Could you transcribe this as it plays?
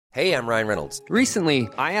Hey, I'm Ryan Reynolds. Recently,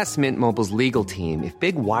 I asked Mint Mobile's legal team if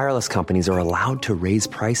big wireless companies are allowed to raise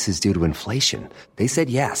prices due to inflation. They said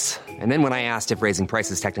yes. And then when I asked if raising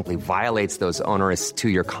prices technically violates those onerous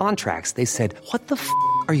two-year contracts, they said, "What the f***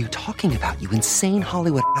 are you talking about, you insane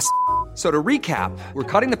Hollywood ass?" So to recap, we're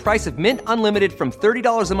cutting the price of Mint Unlimited from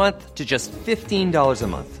 $30 a month to just $15 a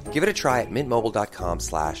month. Give it a try at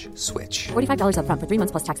mintmobile.com/switch. $45 up front for 3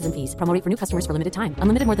 months plus taxes and fees. Promo rate for new customers for limited time.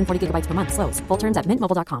 Unlimited more than 40 gigabytes per month. Slows full terms at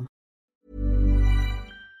mintmobile.com.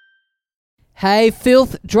 Hey,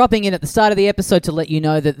 Filth, dropping in at the start of the episode to let you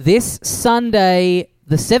know that this Sunday,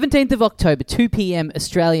 the 17th of October, 2 p.m.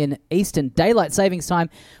 Australian Eastern Daylight Savings Time,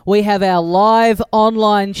 we have our live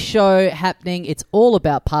online show happening. It's all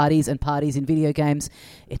about parties and parties in video games.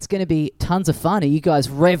 It's going to be tons of fun. Are you guys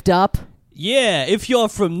revved up? Yeah, if you're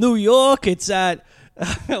from New York, it's at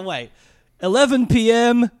 11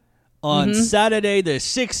 p.m. on Saturday, the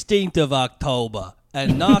 16th of October.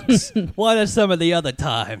 And Knox, what are some of the other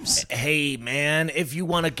times? Hey, man, if you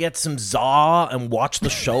want to get some za and watch the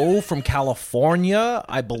show from California,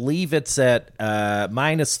 I believe it's at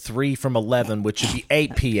 -3 from 11, which would be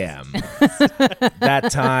 8 p.m. that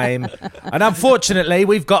time. And unfortunately,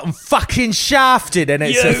 we've gotten fucking shafted, and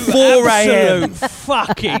it's at 4 a.m.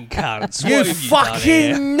 Fucking cunts. You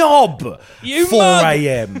fucking knob. You 4 mug.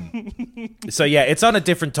 a.m. So, yeah, it's on at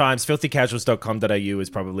different times. Filthycasuals.com.au is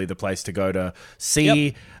probably the place to go to see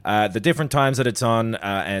the different times that it's on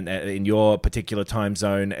and in your particular time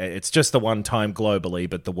zone. It's just the one time globally,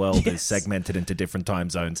 but the world is segmented into different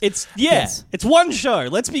time zones. It's one show.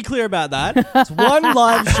 Let's be clear about that. It's one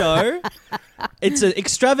live show. It's an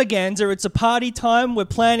extravaganza. It's a party time. We're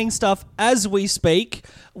planning stuff as we speak.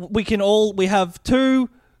 We have two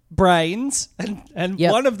brains, and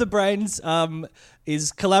one of the brains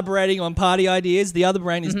is collaborating on party ideas. The other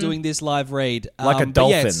brain is doing this live read. Like a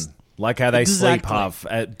dolphin. Like how they sleep, Huff.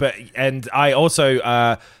 And I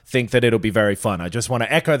also think that it'll be very fun. I just want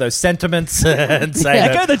to echo those sentiments and say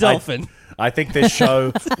echo the dolphin. I think this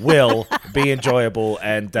show will be enjoyable,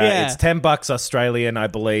 and it's $10 Australian, I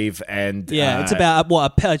believe. And it's about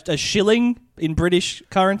a shilling in British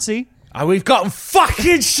currency. We've gotten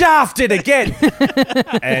fucking shafted again.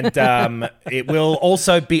 And it will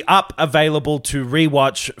also be available to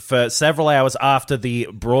rewatch for several hours after the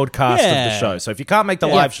broadcast of the show. So if you can't make the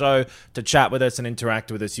live show to chat with us and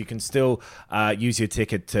interact with us, you can still use your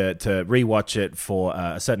ticket to rewatch it for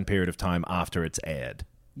a certain period of time after it's aired.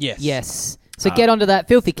 Yes. So get onto that,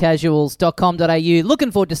 filthycasuals.com.au.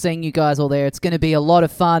 Looking forward to seeing you guys all there. It's going to be a lot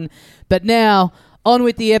of fun. But now, on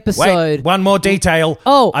with the episode. Wait, one more detail.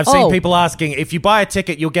 I've seen people asking, if you buy a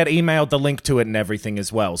ticket, you'll get emailed the link to it and everything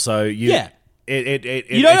as well. So you don't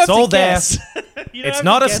it's have all to there. It's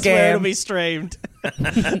not a scam. Where it'll be streamed.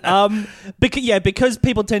 Because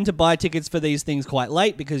people tend to buy tickets for these things quite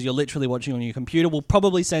late because you're literally watching on your computer. We'll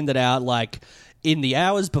probably send it out like in the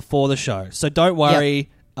hours before the show. So don't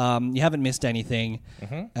worry. You haven't missed anything.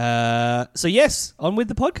 So yes, on with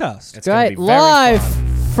the podcast. It's great. Live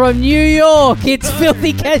from New York, it's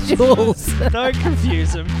Filthy Casuals. Don't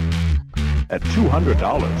confuse them. At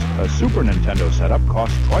 $200, a Super Nintendo setup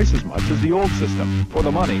costs twice as much as the old system. For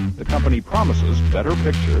the money, the company promises better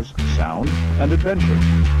pictures, sound, and adventure.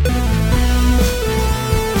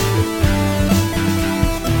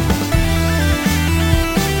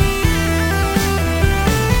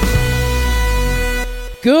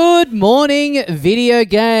 Good morning, video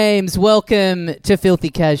games. Welcome to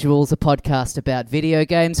Filthy Casuals, a podcast about video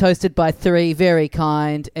games hosted by three very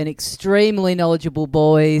kind and extremely knowledgeable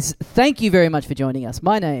boys. Thank you very much for joining us.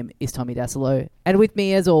 My name is Tommy Dasilo, and with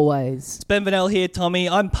me, as always, it's Ben Vanel here, Tommy.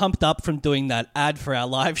 I'm pumped up from doing that ad for our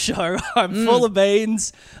live show. I'm full of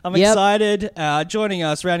beans. I'm excited. Joining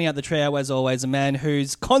us, rounding out the trio, as always, a man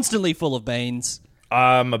who's constantly full of beans.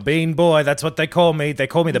 I'm a bean boy. That's what they call me. They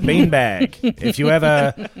call me the bean bag. If you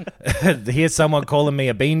ever hear someone calling me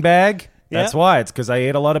a bean bag, that's why. It's because I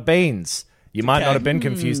eat a lot of beans. You might not have been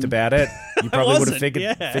confused about it. You probably would have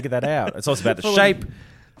figured that out. It's also about the shape.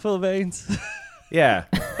 Full of beans. Yeah.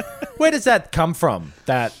 Where does that come from,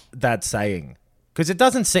 that saying? Because it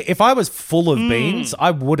doesn't say... If I was full of beans,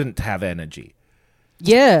 I wouldn't have energy.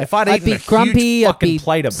 Yeah. If I'd eaten be grumpy, huge fucking I'd be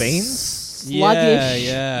plate of beans... sluggish.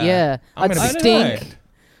 Yeah. I'd stink.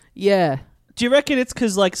 Yeah. Do you reckon it's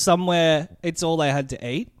because like somewhere it's all they had to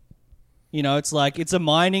eat? You know, it's like it's a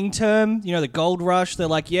mining term. You know, the gold rush. They're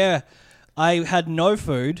like, I had no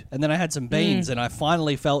food and then I had some beans and I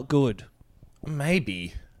finally felt good.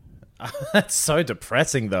 Maybe. That's so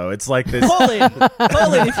depressing, though. It's like this. Call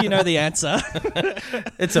in if you know the answer.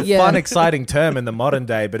 It's a Yeah. fun, exciting term in the modern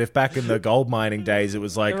day, but if back in the gold mining days, it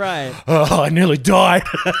was like, Right. oh, I nearly died.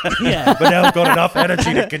 Yeah. But now I've got enough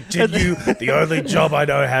energy to continue the only job I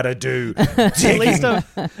know how to do.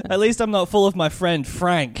 At least I'm not full of my friend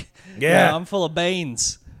Frank. Yeah. No, I'm full of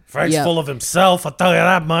beans. Frank's Yeah. full of himself, I'll tell you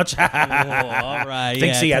that much. Oh, all right.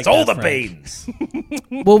 Thinks yeah, he has take all that, the Frank. beans.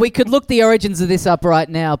 Well, we could look the origins of this up right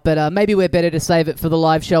now, but maybe we're better to save it for the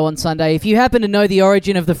live show on Sunday. If you happen to know the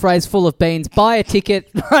origin of the phrase full of beans, buy a ticket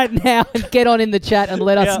right now and get on in the chat and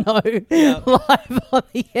let us know live on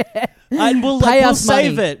the air. And we'll Pay we'll us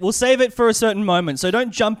save money. it. We'll save it for a certain moment. So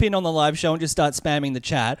don't jump in on the live show and just start spamming the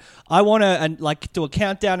chat. I want to do a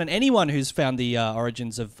countdown, and anyone who's found the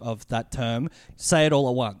origins of that term, say it all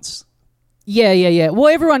at once. Yeah. Well,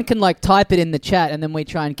 everyone can type it in the chat, and then we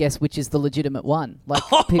try and guess which is the legitimate one.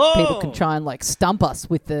 People can try and stump us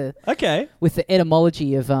with the Okay.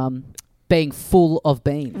 etymology of being full of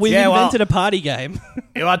beans. We've Yeah, well- invented a party game.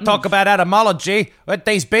 You want to talk about etymology? With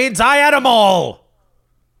these beans, I ate them all.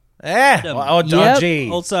 Yeah. Oh, Yep.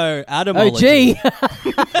 gee. Also, Oh, etymology. gee.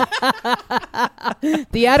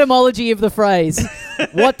 The etymology of the phrase.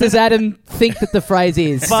 What does Adam think that the phrase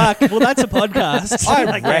is? Fuck. Well, that's a podcast. I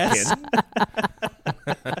reckon.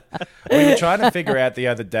 We were trying to figure out the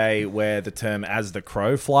other day where the term "as the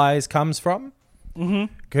crow flies" comes from.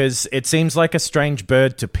 Because it seems like a strange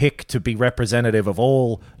bird to pick to be representative of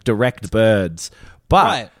all direct birds. But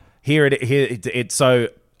Right. it's so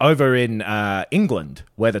over in England,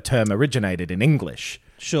 where the term originated in English,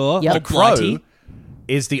 Sure. Yep. Or the crow blighty.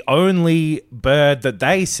 is the only bird that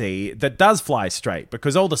they see that does fly straight,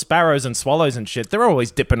 because all the sparrows and swallows and shit, they're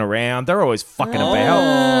always dipping around, they're always fucking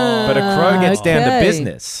about. But a crow gets down to okay.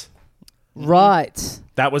 business. Right.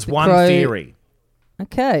 That was one crow- theory.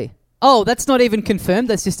 Okay. Oh, that's not even confirmed.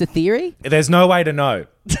 That's just a theory. There's no way to know,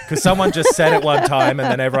 because someone just said it one time and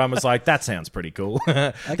then everyone was like, that sounds pretty cool.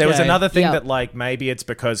 There was Okay. another thing Yeah. that maybe it's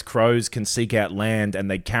because crows can seek out land and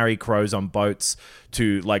they carry crows on boats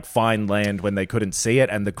to find land when they couldn't see it,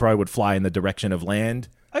 and the crow would fly in the direction of land.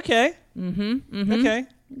 Okay. Mm-hmm. Okay.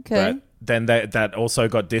 Okay. But then that also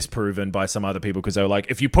got disproven by some other people, because they were like,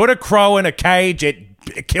 if you put a crow in a cage,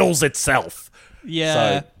 it kills itself.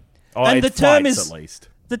 Yeah. So, And it the term fights is- at least.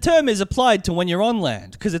 The term is applied to when you're on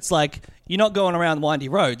land, because it's you're not going around windy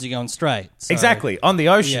roads, you're going straight. So- Exactly. On the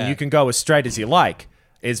ocean, Yeah. you can go as straight as you like,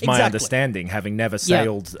 is my Exactly. understanding, having never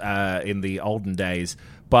sailed in the olden days.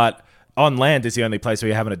 But on land is the only place where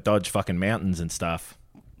you're having to dodge fucking mountains and stuff.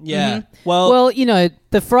 Yeah. Well,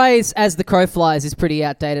 the phrase "as the crow flies" is pretty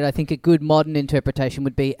outdated. I think a good modern interpretation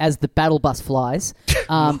would be "as the battle bus flies,"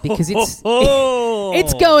 because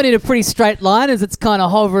it's going in a pretty straight line as it's kind of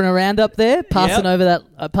hovering around up there, passing over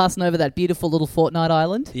that beautiful little Fortnite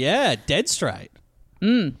island. Yeah, dead straight.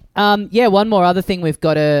 One more other thing we've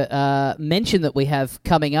got to mention that we have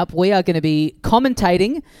coming up. We are going to be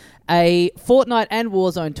commentating a Fortnite and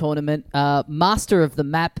Warzone tournament, Master of the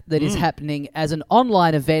Map, that is happening as an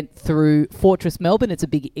online event through Fortress Melbourne. It's a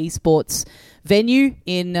big esports venue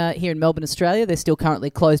here in Melbourne, Australia. They're still currently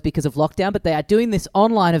closed because of lockdown, but they are doing this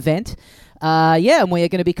online event. And we are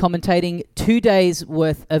going to be commentating 2 days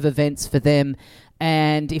worth of events for them.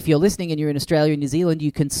 And if you're listening and you're in Australia and New Zealand,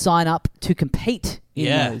 you can sign up to compete in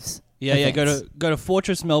those. Yeah, events. go to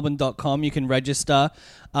fortressmelbourne.com. You can register.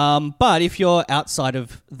 But if you're outside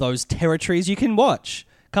of those territories, you can watch.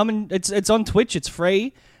 Come and it's on Twitch. It's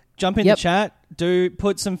free. Jump in the chat.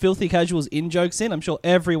 Put some Filthy Casuals in-jokes in. I'm sure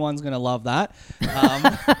everyone's going to love that.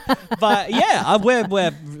 But yeah,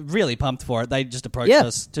 we're really pumped for it. They just approached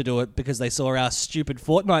us to do it because they saw our stupid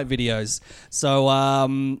Fortnite videos. So,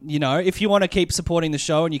 if you want to keep supporting the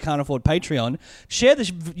show and you can't afford Patreon, share the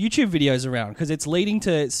YouTube videos around, because it's leading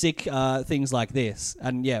to sick things like this.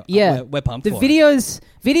 And we're pumped for it.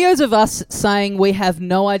 Videos of us saying we have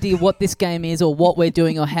no idea what this game is or what we're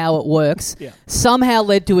doing or how it works somehow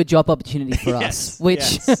led to a job opportunity for us,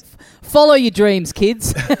 which follow your dreams,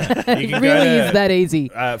 kids. It really is that easy.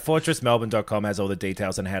 Fortressmelbourne.com has all the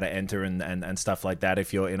details on how to enter and stuff like that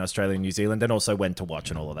if you're in Australia and New Zealand, and also when to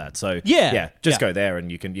watch and all of that. So just go there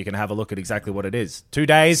and you can have a look at exactly what it is. 2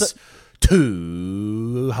 days,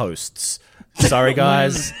 2 hosts. Sorry,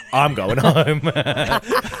 guys, I'm going home.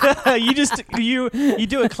 You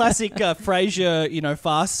do a classic Frasier,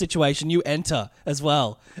 fast situation. You enter as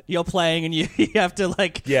well. You're playing and you have to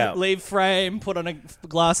leave frame, put on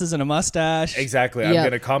glasses and a mustache. Exactly. I'm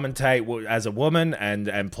going to commentate as a woman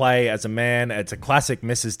and play as a man. It's a classic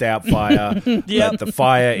Mrs. Doubtfire. But the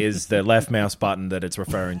fire is the left mouse button that it's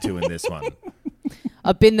referring to in this one.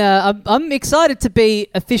 I'm excited to be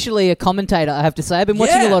officially a commentator, I have to say. I've been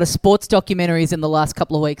watching a lot of sports documentaries in the last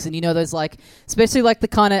couple of weeks, and you know those especially the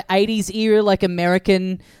kind of 80s era,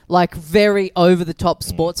 American, very over-the-top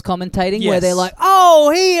sports commentating where they're like,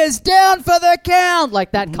 oh, he is down for the count,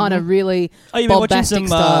 that kind of really bombastic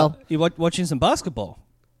style. You watching some basketball?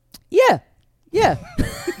 Yeah.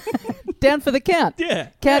 Down for the count. Yeah.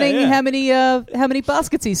 Counting how many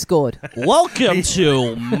baskets he scored. Welcome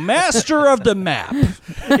to Master of the Map.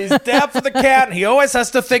 He's down for the count. He always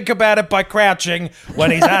has to think about it by crouching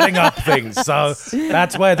when he's adding up things. So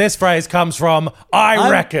that's where this phrase comes from,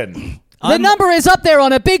 I reckon. The number is up there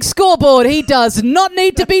on a big scoreboard. He does not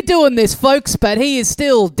need to be doing this, folks, but he is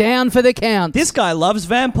still down for the count. This guy loves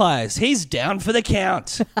vampires. He's down for the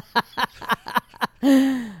count.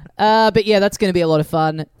 But yeah, that's going to be a lot of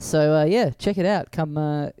fun. So check it out. Come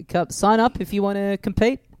sign up if you want to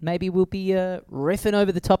compete. Maybe we'll be riffing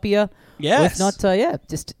over the top of you. Yes. Or if not,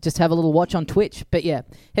 just have a little watch on Twitch. But yeah,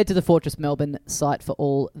 head to the Fortress Melbourne site for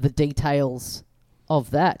all the details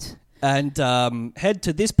of that. And head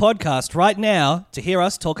to this podcast right now to hear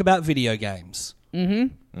us talk about video games.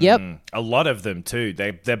 Mm-hmm. Yep. A lot of them too.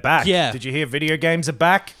 They're back. Yeah. Did you hear video games are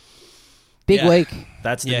back? Big week.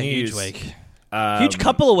 That's the news. Huge week. Huge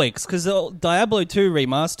couple of weeks, because Diablo 2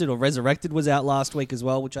 Remastered or Resurrected was out last week as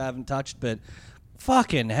well, which I haven't touched, but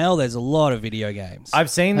fucking hell, there's a lot of video games. I've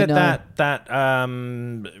seen that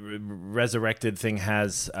Resurrected thing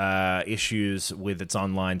has issues with its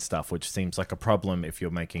online stuff, which seems like a problem if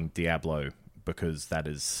you're making Diablo, because that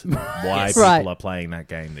is why people are playing that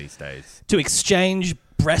game these days. To exchange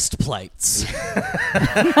breastplates.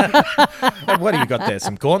 What do you got there?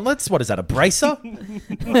 Some gauntlets? What is that, a bracer?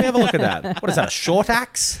 Let me have a look at that. What is that, a short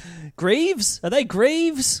axe? Greaves? Are they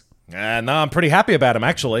greaves? No, I'm pretty happy about them,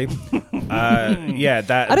 actually.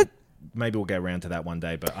 Maybe we'll get around to that one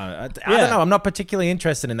day, but I don't know. I'm not particularly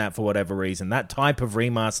interested in that for whatever reason. That type of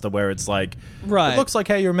remaster where it's it looks like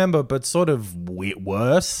how you remember, but sort of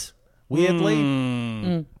worse,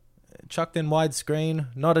 weirdly. Chucked in widescreen,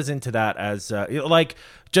 not as into that as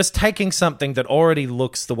just taking something that already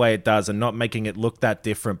looks the way it does and not making it look that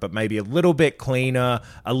different, but maybe a little bit cleaner,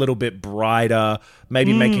 a little bit brighter,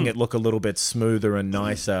 maybe making it look a little bit smoother and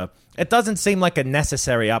nicer. It doesn't seem like a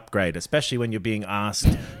necessary upgrade, especially when you're being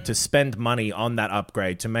asked to spend money on that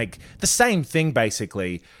upgrade to make the same thing.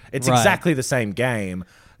 Basically, it's exactly the same game,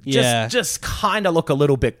 just kind of look a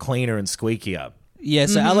little bit cleaner and squeakier. Yeah,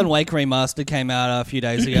 so Alan Wake Remastered came out a few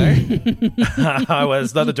days ago.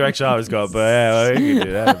 It's not the direction I was going, but you can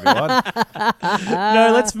do that if you want.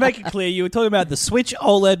 No, let's make it clear. You were talking about the Switch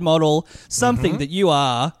OLED model, something that you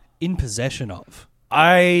are in possession of.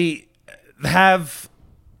 I have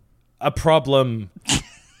a problem,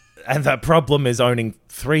 and that problem is owning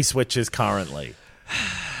 3 Switches currently.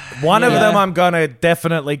 One of them I'm going to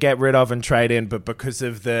definitely get rid of and trade in, but because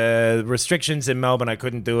of the restrictions in Melbourne, I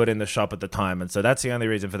couldn't do it in the shop at the time, and so that's the only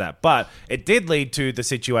reason for that. But it did lead to the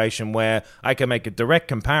situation where I can make a direct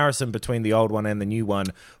comparison between the old one and the new one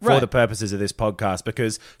for the purposes of this podcast,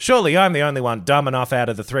 because surely I'm the only one dumb enough out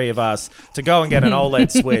of the three of us to go and get an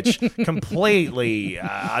OLED Switch completely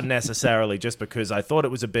unnecessarily just because I thought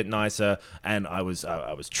it was a bit nicer, and I was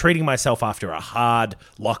treating myself after a hard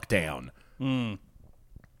lockdown.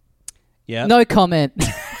 Yeah. No comment.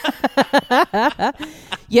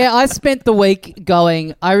 Yeah, I spent the week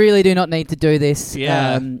going, I really do not need to do this.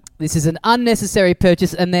 Yeah. This is an unnecessary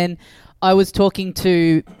purchase. And then I was talking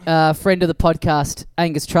to a friend of the podcast,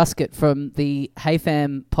 Angus Truscott from the Hey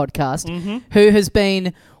Fam podcast, who has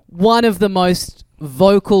been one of the most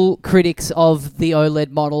vocal critics of the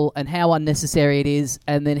OLED model and how unnecessary it is.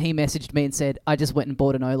 And then he messaged me and said, I just went and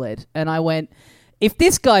bought an OLED. And I went, if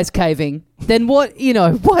this guy's caving, then what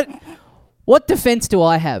defense do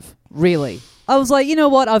I have, really? I was like, you know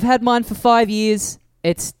what? I've had mine for 5 years.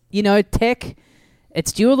 It's, tech.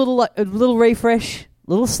 It's due a little refresh,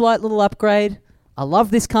 little upgrade. I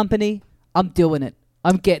love this company. I'm doing it.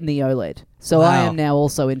 I'm getting the OLED. So I am now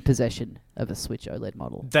also in possession of a Switch OLED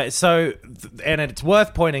model. And it's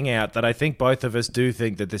worth pointing out that I think both of us do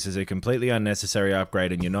think that this is a completely unnecessary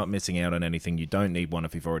upgrade and you're not missing out on anything. You don't need one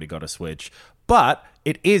if you've already got a Switch. But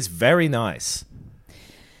it is very nice.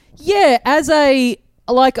 Yeah,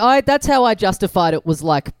 that's how I justified it, was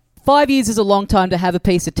 5 years is a long time to have a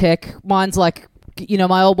piece of tech. Mine's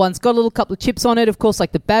my old one's got a little couple of chips on it. Of course,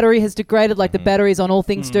 the battery has degraded, the batteries on all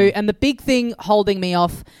things do. And the big thing holding me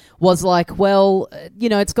off was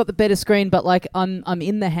it's got the better screen, but I'm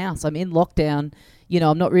in the house. I'm in lockdown.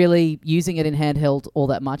 I'm not really using it in handheld all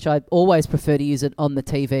that much. I always prefer to use it on the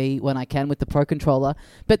TV when I can with the Pro Controller.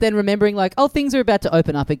 But then remembering things are about to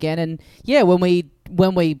open up again. And yeah, when we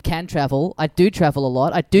when we can travel, I do travel a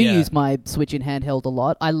lot. I do Yeah. use my Switch in handheld a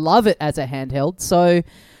lot. I love it as a handheld. So,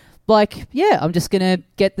 like, yeah, I'm just going to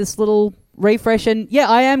get this little refresh. And, yeah,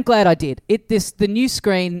 I am glad I did. The new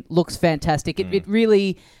screen looks fantastic. It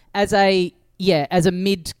really, as a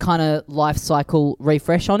mid kind of life cycle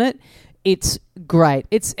refresh on it, it's great.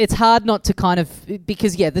 It's hard not to kind of,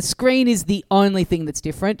 because the screen is the only thing that's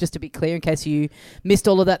different, just to be clear in case you missed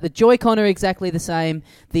all of that. The Joy-Con are exactly the same.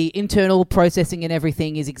 The internal processing and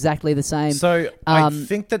everything is exactly the same. So I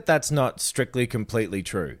think that's not strictly completely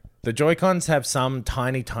true. The Joy-Cons have some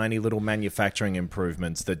tiny, tiny little manufacturing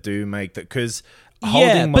improvements that do make that, because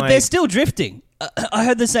but they're still drifting. I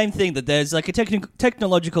heard the same thing, that there's like a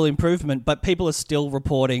technological improvement, but people are still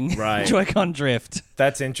reporting Joy-Con drift.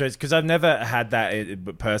 That's interesting, because I've never had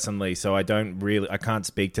that personally, so I can't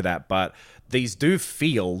speak to that. But these do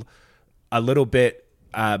feel a little bit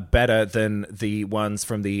better than the ones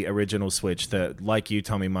from the original Switch. That, like you,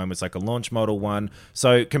 Tommy, mine was like a launch model one.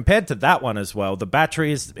 So compared to that one as well, the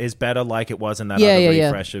battery is better, like it was in that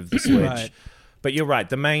refresh of the Switch. Right. But you're right.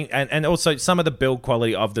 The main and also some of the build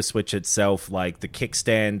quality of the Switch itself, like the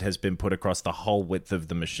kickstand has been put across the whole width of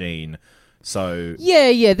the machine. So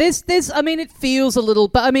there's I mean, it feels a little,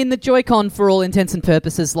 but I mean the Joy-Con, for all intents and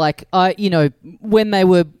purposes, like when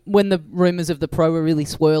the rumors of the Pro were really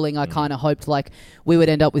swirling, I kind of hoped like we would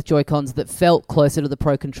end up with Joy-Cons that felt closer to the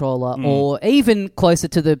Pro controller, or even closer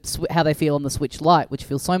to how they feel on the Switch Lite, which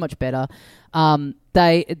feels so much better.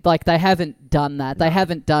 They haven't done that. They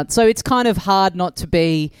haven't done, so it's kind of hard not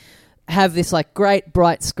to have this like great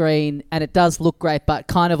bright screen, and it does look great, but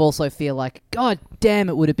kind of also feel like, God damn,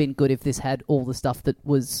 it would have been good if this had all the stuff that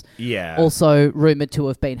was also rumored to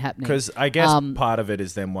have been happening. Because I guess part of it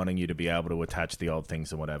is them wanting you to be able to attach the old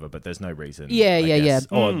things or whatever, but there's no reason.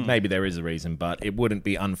 Or maybe there is a reason, but it wouldn't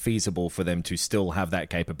be unfeasible for them to still have that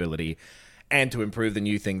capability and to improve the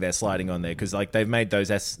new thing they're sliding on there. Because like they've made those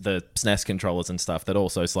the SNES controllers and stuff that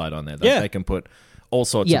also slide on there. They can put all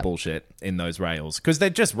sorts of bullshit in those rails, because they're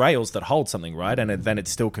just rails that hold something, right? And then it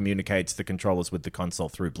still communicates the controllers with the console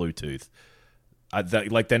through Bluetooth.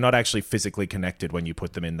 They're not actually physically connected when you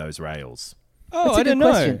put them in those rails. Oh, I don't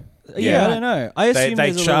know. Yeah, I don't know. I assume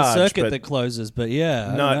there's a little circuit that closes, but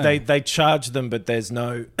they charge them, but there's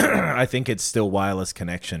no. I think it's still wireless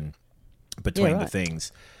connection between the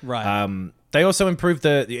things. Right. They also improved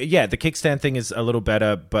the kickstand thing is a little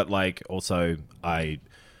better, but like also I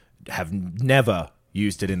have never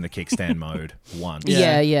used it in the kickstand mode once.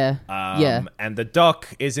 And the dock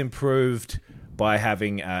is improved by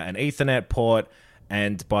having an Ethernet port,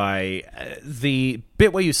 and by the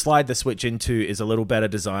bit where you slide the Switch into is a little better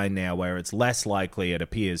design now, where it's less likely, it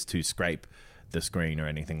appears, to scrape the screen or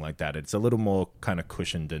anything like that. It's a little more kind of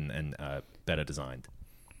cushioned and better designed.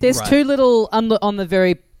 There's two little, on the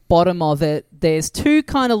very bottom of it, there's two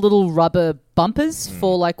kind of little rubber bumpers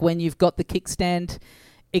for like when you've got the kickstand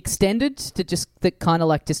extended to just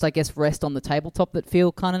I guess rest on the tabletop, that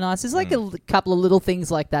feel kind of nice. There's like a couple of little things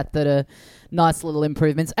like that are nice little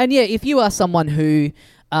improvements. And if you are someone who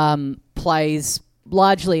plays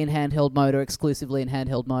largely in handheld mode or exclusively in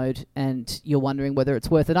handheld mode, and you're wondering whether it's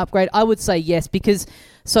worth an upgrade, I would say yes, because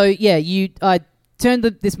I turn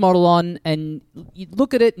this model on and you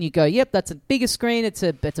look at it and you go, yep, that's a bigger screen, it's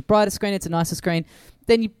a brighter screen, it's a nicer screen.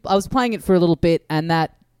 Then I was playing it for a little bit, and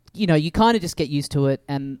that, you kind of just get used to it,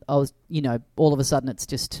 and I was, all of a sudden it's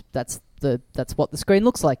just, that's what the screen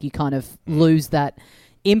looks like. You kind of lose that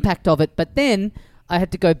impact of it. But then I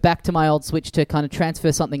had to go back to my old Switch to kind of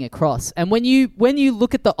transfer something across. And when you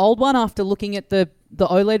look at the old one after looking at the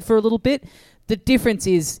OLED for a little bit, the difference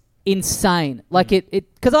is insane. Like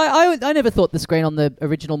because I never thought the screen on the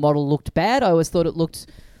original model looked bad. I always thought it looked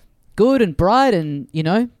good and bright and,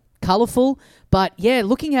 colourful. But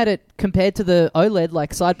looking at it compared to the OLED,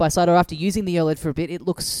 like side by side, or after using the OLED for a bit, it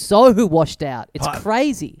looks so washed out. It's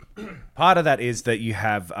crazy. Part of that is that you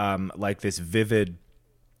have like this vivid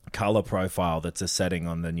color profile that's a setting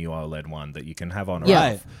on the new OLED one that you can have on or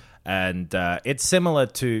off. And it's similar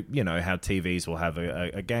to, how TVs will have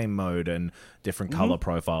a game mode and different color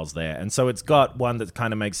profiles there. And so it's got one that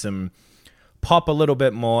kind of makes them pop a little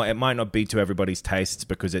bit more. It might not be to everybody's tastes,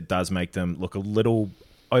 because it does make them look a little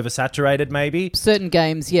oversaturated, maybe. Certain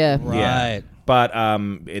games, Right. Yeah. But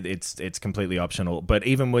it's completely optional. But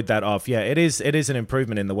even with that off, it is an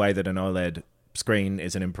improvement in the way that an OLED screen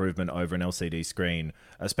is an improvement over an LCD screen,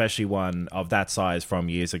 especially one of that size from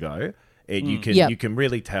years ago. You can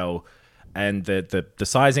really tell, and the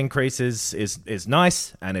size increase is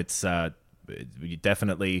nice, and it's you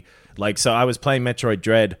definitely like. So I was playing Metroid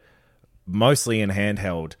Dread mostly in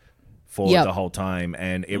handheld for the whole time,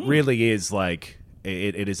 and it really is like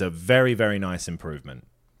It is a very, very nice improvement.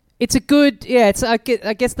 It's a good, I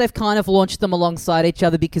guess they've kind of launched them alongside each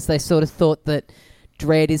other because they sort of thought that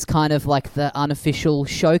Dread is kind of like the unofficial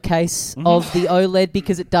showcase of the OLED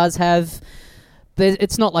because it does have.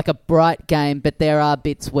 It's not like a bright game, but there are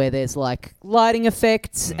bits where there's like lighting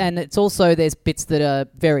effects, and it's also there's bits that are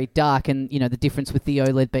very dark, and the difference with the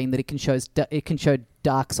OLED being that it can show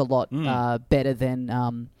darks a lot better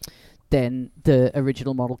than the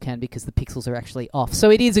original model can because the pixels are actually off.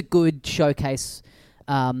 So it is a good showcase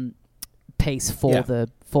piece for the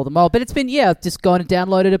model. But it's been I've just gone and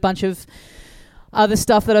downloaded a bunch of other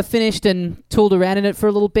stuff that I've finished and tooled around in it for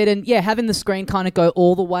a little bit, and having the screen kind of go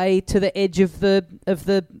all the way to the edge of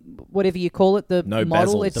the whatever you call it, the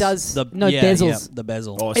model. Bezels. It does the bezels. The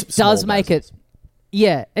bezel. Or It does make bezels.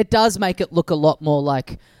 it does make it look a lot more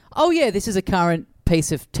like, this is a current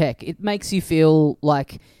piece of tech. It makes you feel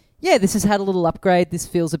like, this has had a little upgrade. This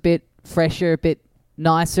feels a bit fresher, a bit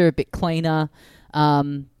nicer, a bit cleaner, a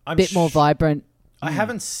bit more vibrant. I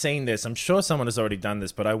haven't seen this. I'm sure someone has already done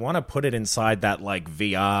this, but I want to put it inside that like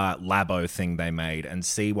VR Labo thing they made and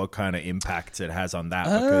see what kind of impact it has on that.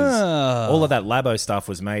 Because all of that Labo stuff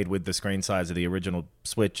was made with the screen size of the original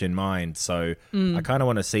Switch in mind. So I kind of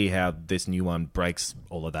want to see how this new one breaks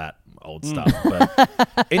all of that old stuff.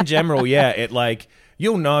 But in general, it like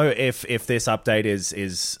you'll know if this update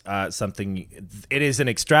is something. It is an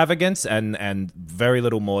extravagance and very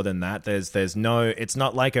little more than that. There's no. It's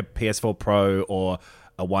not like a PS4 Pro or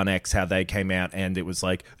a One X how they came out and it was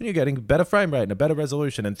like you're getting better frame rate and a better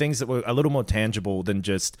resolution and things that were a little more tangible than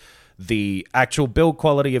just the actual build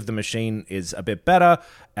quality of the machine is a bit better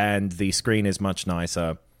and the screen is much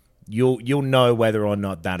nicer. You'll know whether or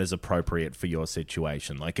not that is appropriate for your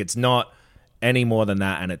situation. Like it's not any more than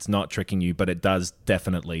that, and it's not tricking you, but it does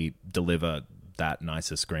definitely deliver that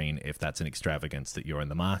nicer screen if that's an extravagance that you're in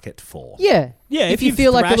the market for. Yeah. If you you've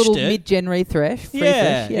feel like a little thrashed it- mid-gen refresh.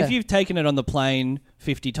 If you've taken it on the plane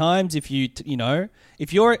 50 times, if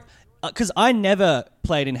you're... Because I never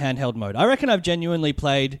played in handheld mode. I reckon I've genuinely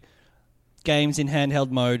played games in handheld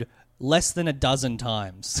mode less than a dozen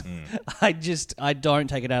times. I don't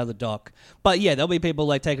take it out of the dock. But there'll be people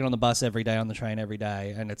like take it on the bus every day, on the train every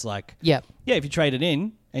day, and it's like, if you trade it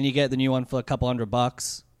in and you get the new one for a couple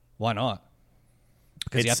 $100, why not?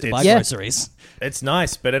 Because you have to buy groceries. It's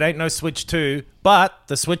nice, but it ain't no Switch 2. But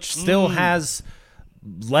the Switch still has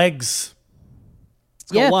legs.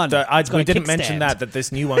 It's got one. We didn't mention that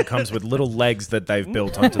this new one comes with little legs that they've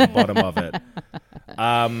built onto the bottom of it.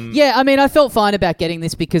 I mean, I felt fine about getting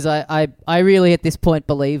this because I really at this point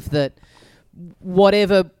believe that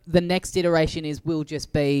whatever the next iteration is will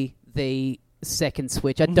just be the second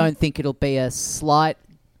Switch. I don't think it'll be a slight,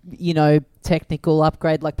 technical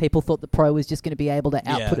upgrade like people thought the Pro was just going to be able to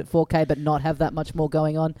output at 4K but not have that much more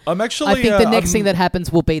going on. I think the next thing that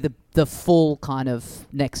happens will be the full kind of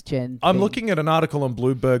next gen. I'm looking at an article on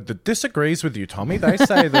Bloomberg that disagrees with you, Tommy. They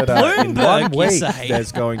say that in 1 week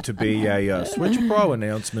there's going to be a Switch Pro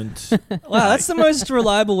announcement. Wow, that's the most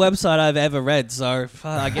reliable website I've ever read, so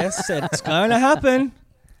I guess it's going to happen.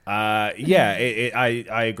 I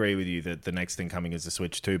agree with you that the next thing coming is the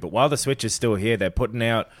Switch 2. But while the Switch is still here, they're putting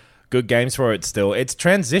out good games for it still. It's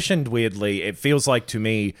transitioned weirdly, it feels like to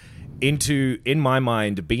me, into, in my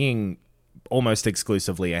mind, being almost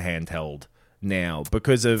exclusively a handheld now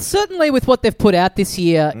because of... Certainly with what they've put out this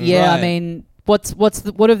year, Right. I mean, what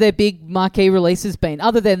have their big marquee releases been?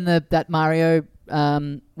 Other than that Mario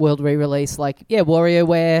World re-release, like,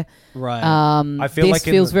 WarioWare. Right. I feel this like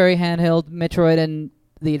feels very handheld. Metroid and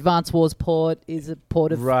the Advance Wars port is a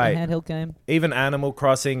port of a handheld game. Even Animal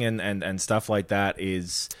Crossing and stuff like that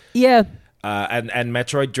is... Yeah. And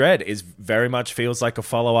Metroid Dread is very much feels like a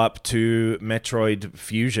follow-up to Metroid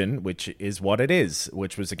Fusion, which is what it is,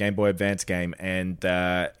 which was a Game Boy Advance game, and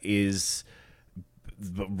is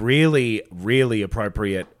really, really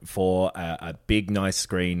appropriate for a big, nice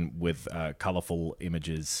screen with colorful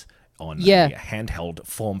images on a handheld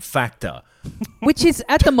form factor. Which is,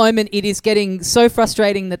 at the moment, it is getting so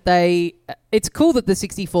frustrating that it's cool that the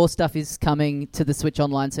 64 stuff is coming to the Switch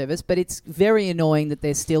Online service, but it's very annoying that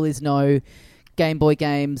there still is no Game Boy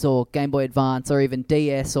games or Game Boy Advance or even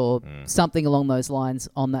DS or something along those lines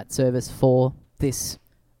on that service for this.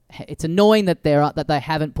 It's annoying that they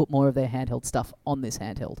haven't put more of their handheld stuff on this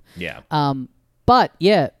handheld. Yeah. But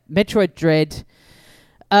Metroid Dread,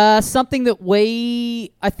 something that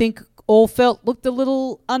I think all felt looked a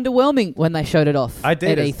little underwhelming when they showed it off. I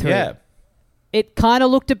did at E3. Yeah. It kind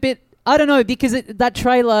of looked a bit, I don't know, because that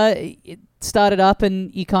trailer it started up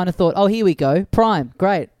and you kind of thought, oh, here we go, Prime,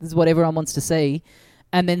 great, this is what everyone wants to see.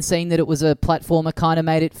 And then seeing that it was a platformer kind of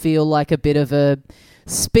made it feel like a bit of a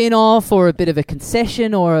spin-off or a bit of a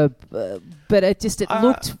concession or but it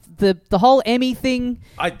looked the whole Emmy thing,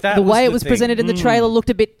 the way it was presented in the trailer looked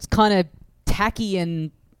a bit kind of tacky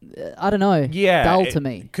and I don't know, dull to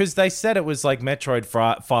me. Because they said it was like Metroid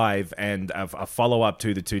 5 and a follow-up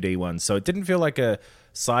to the 2D one, so it didn't feel like a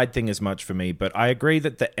side thing as much for me. But I agree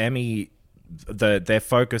that the Emmy, their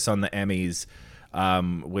focus on the Emmys,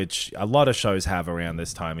 which a lot of shows have around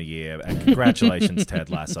this time of year, and congratulations, Ted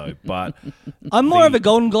Lasso. But I'm more of a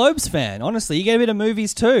Golden Globes fan, honestly. You get a bit of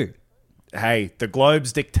movies too. Hey, the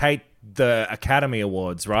Globes dictate the Academy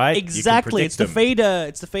Awards, right? Exactly. It's the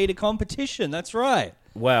feeder competition. That's right.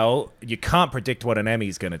 Well, you can't predict what an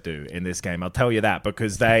Emmy's going to do in this game. I'll tell you that,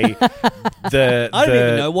 because they... I don't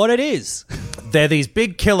even know what it is. They're these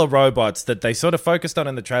big killer robots that they sort of focused on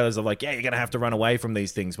in the trailers of like, yeah, you're going to have to run away from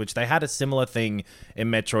these things, which they had a similar thing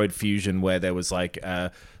in Metroid Fusion where there was like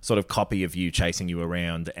a sort of copy of you chasing you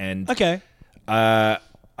around. And okay.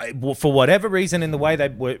 For whatever reason, in the way they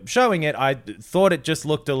were showing it, I thought it just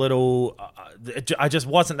looked a little... I just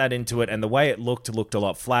wasn't that into it, and the way it looked a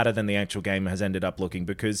lot flatter than the actual game has ended up looking,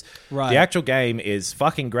 because the actual game is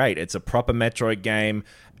fucking great. It's a proper Metroid game,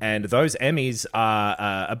 and those Emmys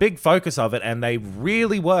are a big focus of it, and they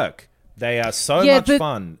really work. They are so much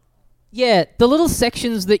fun. Yeah, the little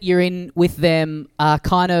sections that you're in with them are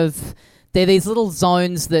kind of... They're these little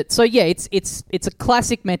zones that... So, yeah, it's a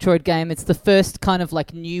classic Metroid game. It's the first kind of,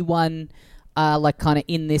 like, new one, like, kind of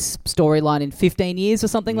in this storyline in 15 years or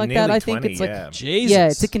something like Nearly that, I 20, think. It's yeah. like... Jesus. Yeah,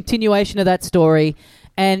 it's a continuation of that story.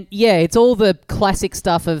 And, yeah, it's all the classic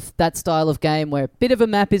stuff of that style of game where a bit of a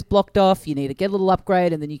map is blocked off, you need to get a little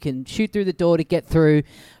upgrade, and then you can shoot through the door to get through,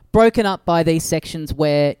 broken up by these sections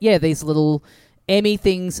where, yeah, these little... Emmy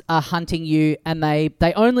things are hunting you, and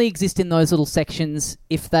they only exist in those little sections.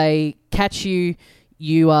 If they catch you,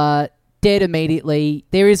 you are dead immediately.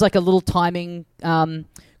 There is like a little timing,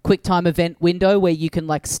 quick time event window where you can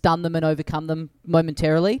like stun them and overcome them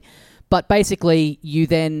momentarily. But basically,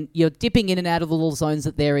 you're dipping in and out of the little zones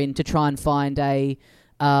that they're in to try and find a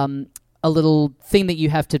little thing that you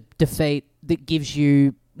have to defeat that gives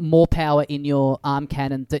you more power in your arm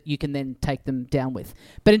cannon that you can then take them down with.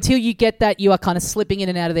 But until you get that, you are kind of slipping in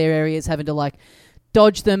and out of their areas, having to like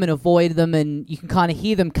dodge them and avoid them, and you can kind of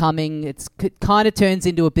hear them coming. It kind of turns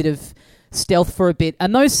into a bit of stealth for a bit.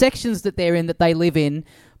 And those sections that they're in, that they live in,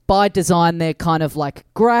 by design, they're kind of like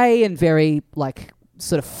grey and very like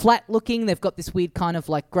sort of flat looking. They've got this weird kind of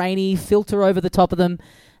like grainy filter over the top of them.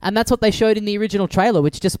 And that's what they showed in the original trailer,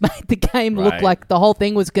 which just made the game look like the whole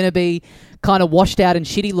thing was going to be kind of washed out and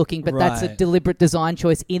shitty looking. But that's a deliberate design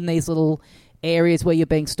choice in these little areas where you're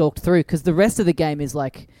being stalked through, because the rest of the game is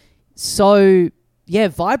like so,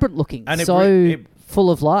 vibrant looking, and full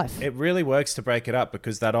of life. It really works to break it up,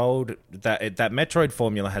 because that Metroid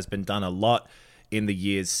formula has been done a lot in the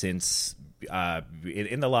years since,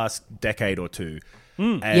 in the last decade or two.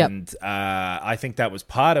 And I think that was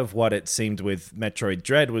part of what it seemed with Metroid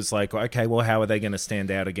Dread, was like, okay, well, how are they going to stand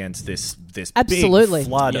out against this big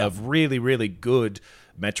flood of really, really good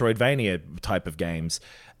Metroidvania type of games?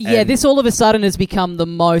 Yeah, this all of a sudden has become the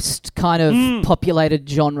most kind of populated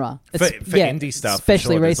genre. For indie stuff.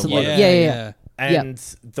 Especially sure, recently. Yeah. And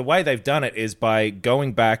the way they've done it is by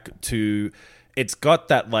going back to... It's got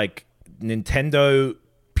that, like, Nintendo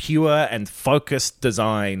pure and focused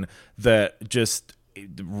design that just...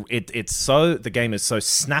 the game is so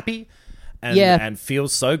snappy and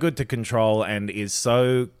feels so good to control and is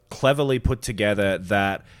so cleverly put together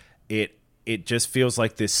that it just feels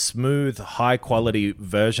like this smooth, high quality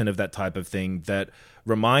version of that type of thing that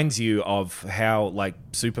reminds you of how like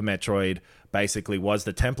Super Metroid basically was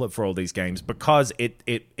the template for all these games, because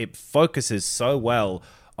it focuses so well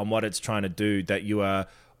on what it's trying to do that you are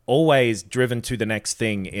always driven to the next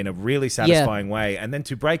thing in a really satisfying way. And then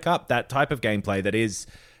to break up that type of gameplay that is,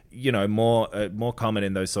 more common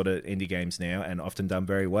in those sort of indie games now and often done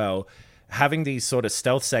very well, having these sort of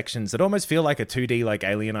stealth sections that almost feel like a 2D, like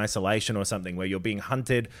Alien Isolation or something, where you're being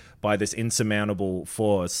hunted by this insurmountable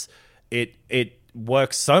force, it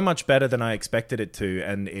works so much better than I expected it to.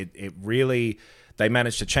 And it really... They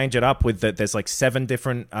managed to change it up with that. There's like 7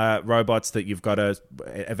 different robots that you've got to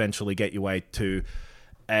eventually get your way to.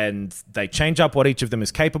 And they change up what each of them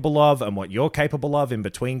is capable of and what you're capable of in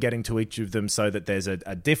between getting to each of them, so that there's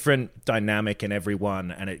a different dynamic in every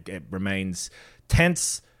one, and it remains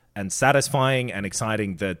tense and satisfying and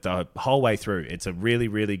exciting the whole way through. It's a really,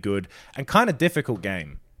 really good and kind of difficult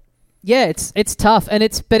game. Yeah, it's tough, and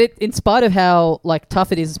in spite of how like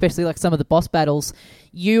tough it is, especially like some of the boss battles,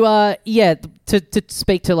 you are to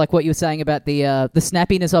speak to like what you were saying about the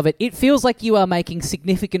snappiness of it. It feels like you are making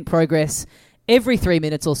significant progress every 3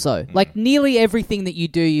 minutes or so. Like nearly everything that you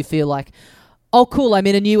do, you feel like, oh, cool, I'm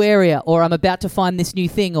in a new area, or I'm about to find this new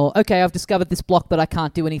thing, or okay, I've discovered this block that I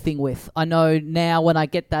can't do anything with. I know now when I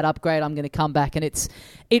get that upgrade, I'm going to come back, and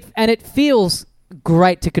it feels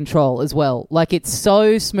great to control as well. Like it's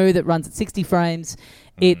so smooth, it runs at 60 frames.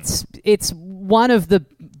 It's one of the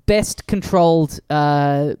best controlled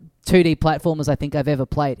 2D platformers I think I've ever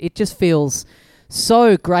played. It just feels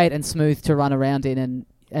so great and smooth to run around in,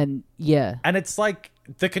 and yeah. And it's like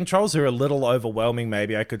the controls are a little overwhelming.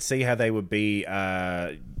 Maybe I could see how they would be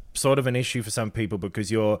sort of an issue for some people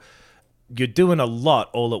because you're doing a lot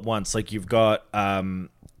all at once. Like you've got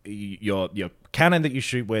your cannon that you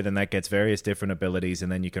shoot with, and that gets various different abilities,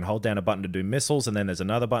 and then you can hold down a button to do missiles, and then there's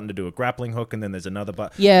another button to do a grappling hook, and then there's another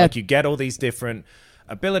button. Yeah. Like you get all these different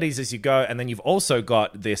abilities as you go, and then you've also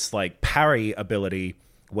got this like parry ability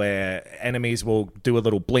where enemies will do a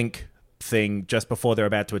little blink thing just before they're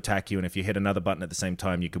about to attack you, and if you hit another button at the same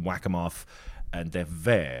time, you can whack them off, and they're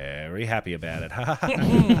very happy about it.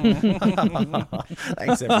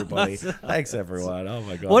 Thanks, everybody. Thanks, everyone. Oh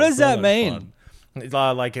my god. What does that mean? Fun. It's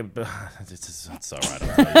all right.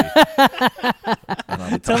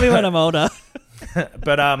 I'll Tell me when I'm older.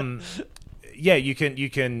 But yeah, you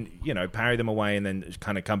can parry them away and then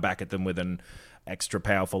kind of come back at them with an extra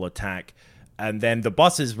powerful attack, and then the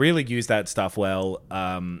bosses really use that stuff well.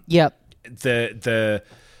 Yep. The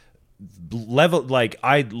level, like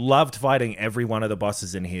I loved fighting every one of the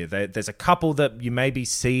bosses in here. There's a couple that you maybe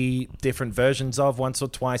see different versions of once or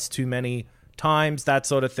twice too many times, that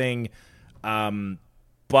sort of thing.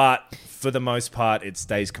 But for the most part, it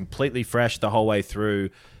stays completely fresh the whole way through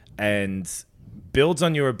and builds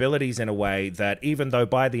on your abilities in a way that even though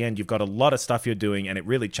by the end you've got a lot of stuff you're doing and it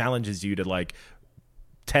really challenges you to like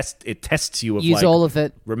tests you of use like, all of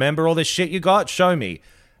it. Remember all this shit you got? Show me.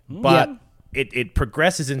 But it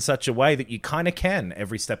progresses in such a way that you kind of can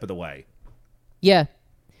every step of the way. Yeah.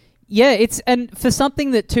 Yeah, and for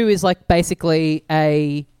something that too is like basically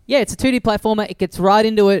it's a 2D platformer. It gets right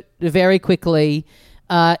into it very quickly.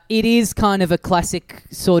 It is kind of a classic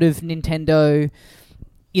sort of Nintendo,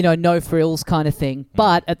 no frills kind of thing.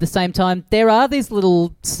 But at the same time, there are these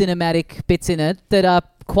little cinematic bits in it that are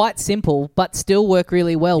quite simple but still work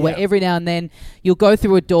really well, where every now and then you'll go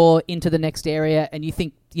through a door into the next area and you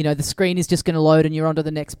think, the screen is just going to load and you're onto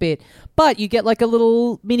the next bit. But you get like a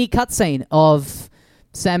little mini cutscene of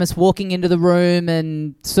Samus walking into the room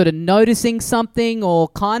and sort of noticing something or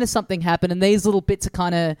kind of something happen, and these little bits are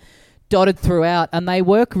kind of dotted throughout, and they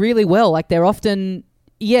work really well. Like they're often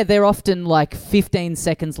like 15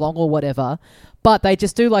 seconds long or whatever, but they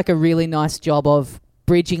just do like a really nice job of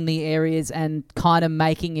bridging the areas and kind of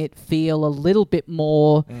making it feel a little bit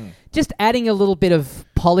more, just adding a little bit of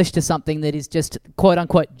polish to something that is just quote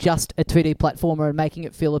unquote just a 2D platformer and making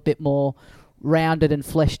it feel a bit more rounded and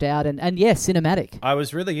fleshed out and cinematic. I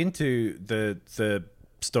was really into the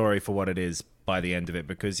story for what it is by the end of it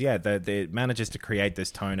because it manages to create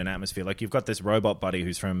this tone and atmosphere. Like you've got this robot buddy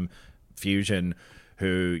who's from Fusion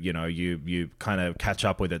who you kind of catch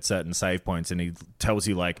up with at certain save points, and he tells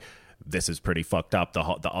you like, this is pretty fucked up. The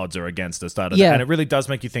odds are against us. And it really does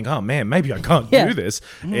make you think, oh man, maybe I can't do this.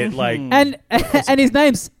 It like and his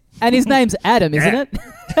name's Adam, isn't it?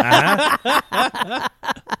 Uh-huh.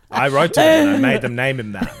 I wrote to them and I made them name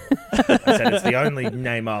him that. I said it's the only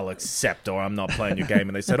name I'll accept, or I'm not playing your game.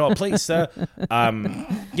 And they said, "Oh, please, sir."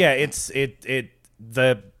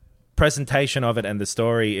 The presentation of it and the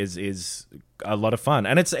story is a lot of fun,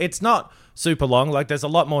 and it's not super long. Like there's a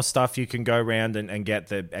lot more stuff you can go around and get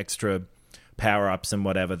the extra power-ups and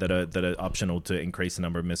whatever that are optional to increase the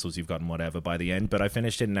number of missiles you've got and whatever by the end. But I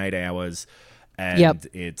finished it in 8 hours, and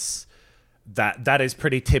it's that is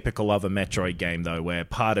pretty typical of a Metroid game though, where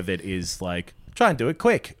part of it is like try and do it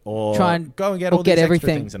quick, or go and get all these extra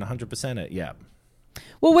things and 100% it. Yeah.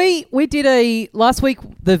 Well, we did last week.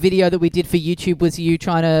 The video that we did for YouTube was you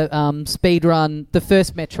trying to speed run the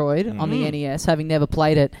first Metroid on the NES, having never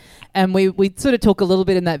played it, and we sort of talk a little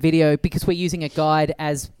bit in that video because we're using a guide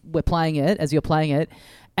as you're playing it,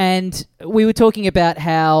 and we were talking about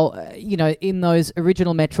how in those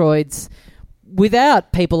original Metroids,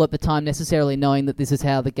 without people at the time necessarily knowing that this is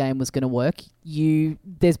how the game was going to work,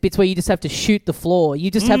 there's bits where you just have to shoot the floor.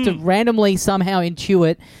 You just have to randomly somehow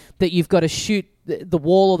intuit that you've got to shoot the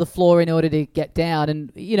wall or the floor in order to get down.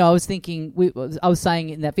 And, I was thinking, I was saying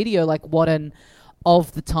in that video, like what an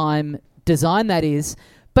of the time design that is.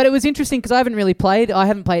 But it was interesting because I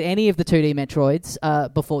haven't played any of the 2D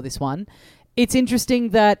Metroids before this one. It's interesting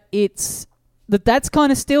that that's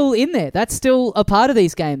kind of still in there. That's still a part of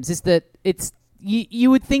these games, is that you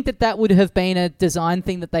would think that would have been a design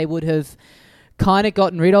thing that they would have kind of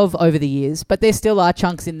gotten rid of over the years, but there still are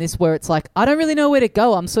chunks in this where it's like, I don't really know where to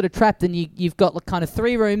go. I'm sort of trapped, and you've got like kind of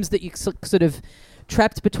 3 rooms that you sort of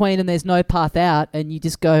trapped between, and there's no path out, and you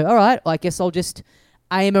just go, all right, I guess I'll just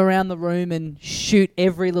aim around the room and shoot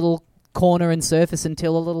every little corner and surface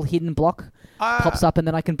until a little hidden block pops up, and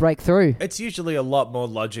then I can break through. It's usually a lot more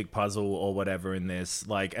logic puzzle or whatever in this,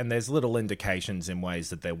 like, and there's little indications in ways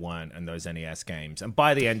that there weren't in those NES games. And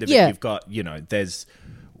by the end of it, you've got, there's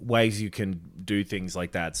ways you can do things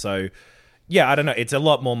like that. So, yeah, I don't know. It's a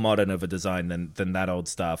lot more modern of a design than that old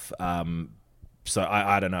stuff. So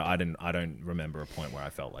I don't know. I don't remember a point where I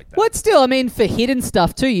felt like that. But still, I mean, for hidden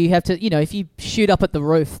stuff too, you have to, if you shoot up at the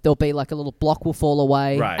roof, there'll be like a little block will fall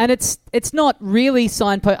away, right? And it's not really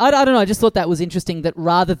signpost. I don't know. I just thought that was interesting that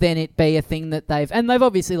rather than it be a thing that they've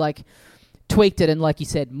obviously like tweaked it and, like you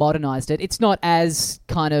said, modernized it. It's not as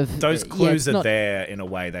kind of those clues are there in a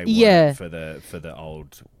way they weren't for the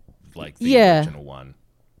old, like the original one.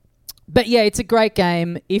 But yeah, it's a great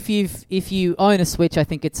game. If you own a Switch, I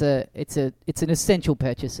think it's an essential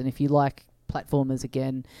purchase. And if you like platformers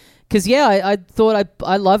again, because I thought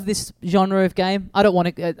I love this genre of game. I don't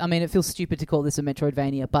want to. I mean, it feels stupid to call this a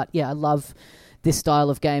Metroidvania, but yeah, I love this style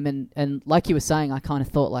of game. And like you were saying, I kind of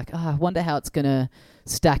thought like, I wonder how it's gonna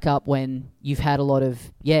stack up when you've had a lot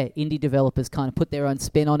of indie developers kind of put their own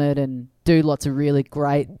spin on it and do lots of really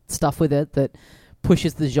great stuff with it that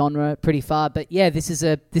pushes the genre pretty far. But yeah,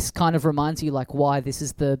 this kind of reminds you like why this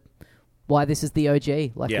is the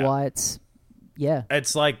OG, like why it's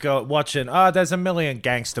it's like watching there's a million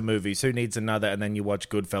gangster movies, who needs another? And then you watch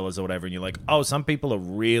Goodfellas or whatever and you're like, some people are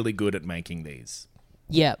really good at making these.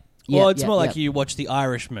 Well, it's more like you watch The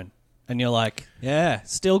Irishman and you're like,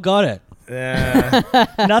 still got it.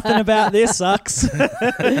 Nothing about this sucks.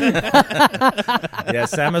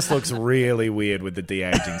 Samus looks really weird with the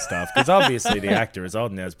de-aging stuff because obviously the actor is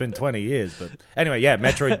old now. It's been 20 years, but anyway,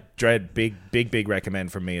 Metroid Dread, big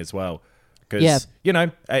recommend from me as well because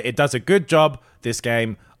it does a good job, this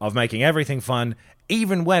game, of making everything fun,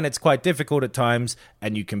 even when it's quite difficult at times,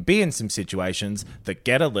 and you can be in some situations that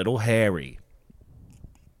get a little hairy.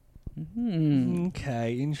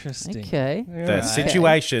 Okay, interesting. Okay, the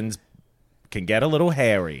situations can get a little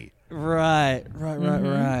hairy. Right.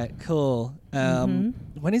 Cool.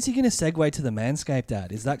 When is he going to segue to the Manscaped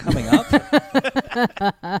ad? Is that coming up?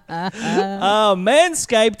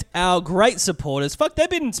 Manscaped, our great supporters. Fuck, they've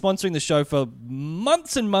been sponsoring the show for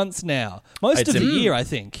months and months now. Most of the year, I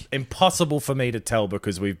think. Impossible for me to tell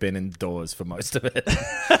because we've been indoors for most of it.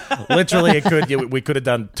 Literally, we could have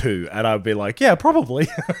done 2, and I'd be like, yeah, probably.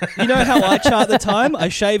 You know how I chart the time? I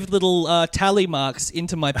shaved little tally marks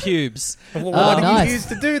into my pubes. What do you use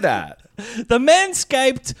to do that? The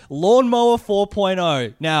Manscaped Lawnmower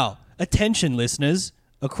 4.0. Now, attention listeners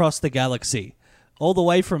across the galaxy. All the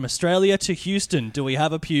way from Australia to Houston, do we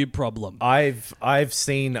have a pube problem? I've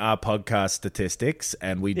seen our podcast statistics,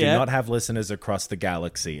 and we do not have listeners across the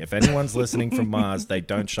galaxy. If anyone's listening from Mars, they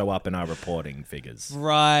don't show up in our reporting figures.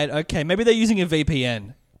 Right, okay. Maybe they're using a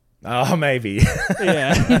VPN. Oh, maybe.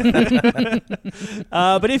 Yeah.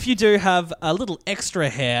 But if you do have a little extra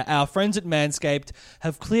hair, our friends at Manscaped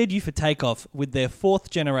have cleared you for takeoff with their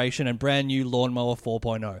 4th generation and brand new Lawnmower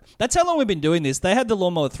 4.0. That's how long we've been doing this. They had the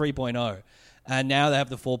Lawnmower 3.0, and now they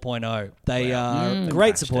have the 4.0. They are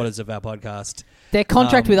great supporters of our podcast. Their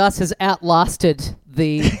contract with us has outlasted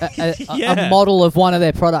a model of one of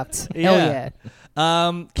their products. Hell yeah.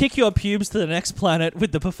 Kick your pubes to the next planet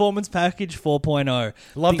with the Performance Package 4.0.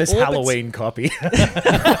 Love this Halloween copy.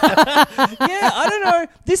 I don't know.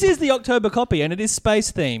 This is the October copy, and it is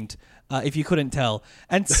space themed, if you couldn't tell.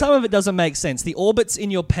 And some of it doesn't make sense. The orbits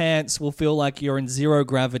in your pants will feel like you're in zero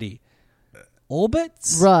gravity.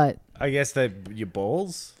 Orbits? Right. I guess they're your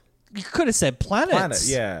balls? You could have said planets. Planet,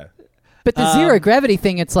 yeah. But the zero gravity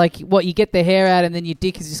thing, it's like, you get the hair out and then your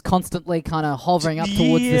dick is just constantly kind of hovering up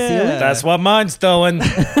towards the ceiling? That's what mine's doing.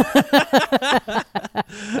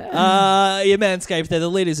 Manscaped, they're the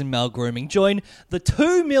leaders in male grooming. Join the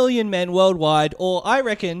 2 million men worldwide, or I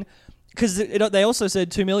reckon, because they also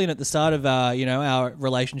said 2 million at the start of our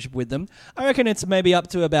relationship with them. I reckon it's maybe up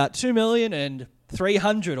to about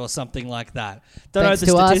 2,300,000 or something like that. Don't know the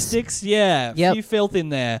statistics. Yeah, a few filth in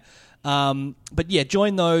there. But yeah,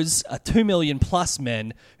 join those 2 million plus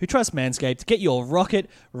men who trust Manscaped to get your rocket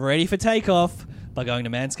ready for takeoff by going to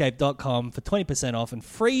manscaped.com for 20% off and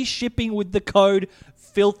free shipping with the code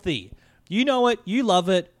FILTHY. You know it. You love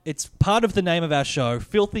it. It's part of the name of our show.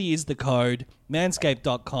 Filthy is the code.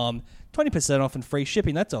 Manscaped.com. 20% off and free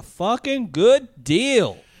shipping. That's a fucking good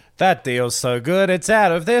deal. That deal's so good, it's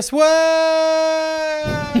out of this world.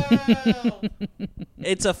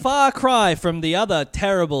 It's a far cry from the other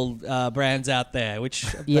terrible brands out there, which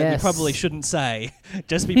we Yes. probably shouldn't say.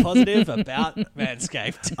 Just be positive about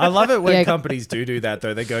Manscaped. I love it when Yeah. companies do that,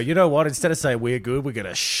 though. They go, you know what? Instead of saying we're good, we're going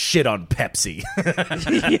to shit on Pepsi.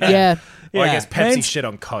 Yeah. Or I Yeah. guess Pepsi shit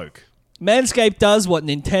on Coke. Manscaped does what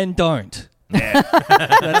Nintendo don't. Yeah.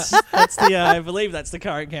 That's the I believe that's the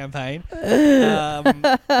current campaign. I'd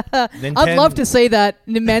love to see that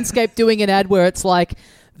Manscaped doing an ad where it's like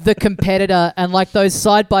the competitor and like those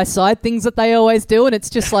side-by-side things that they always do, and it's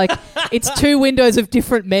just like it's two windows of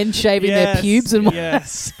different men shaving their pubes and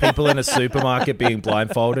yes. People in a supermarket being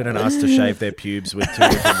blindfolded and asked to shave their pubes with 2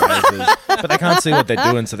 different razors. But they can't see what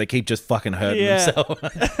they're doing, so they keep just fucking hurting Yeah. themselves.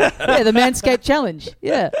 yeah, the Manscaped challenge.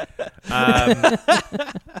 Yeah.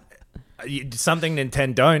 Something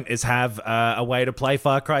Nintendo don't is have a way to play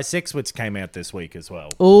Far Cry 6, which came out this week as well.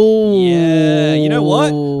 Oh. Yeah, you know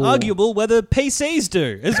what? Arguable whether PCs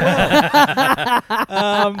do as well.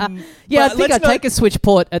 Yeah, I but think let's I'd take a Switch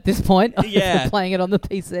port at this point. Yeah. For playing it on the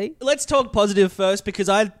PC. Let's talk positive first, because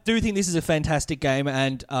I do think this is a fantastic game,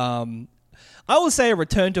 and I will say a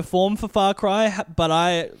return to form for Far Cry, but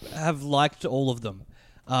I have liked all of them.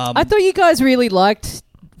 I thought you guys really liked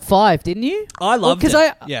 5, didn't you? I loved it.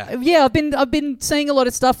 Yeah, I've been seeing a lot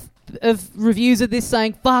of stuff of reviews of this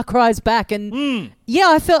saying Far Cry's back, and yeah,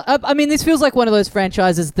 I felt. I mean, this feels like one of those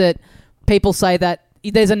franchises that people say that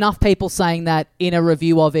there's enough people saying that in a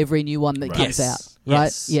review of every new one that comes Yes. out, right?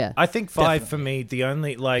 Yes. Yeah, I think 5 for me, the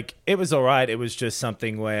only, like, it was all right. It was just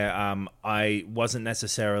something where I wasn't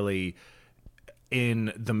necessarily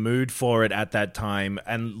in the mood for it at that time,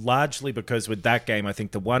 and largely because with that game, I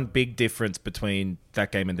think the one big difference between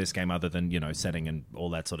that game and this game, other than, you know, setting and all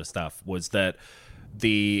that sort of stuff, was that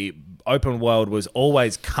the open world was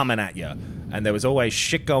always coming at you, and there was always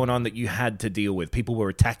shit going on that you had to deal with. People were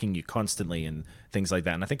attacking you constantly and things like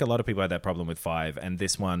that, and I think a lot of people had that problem with 5, and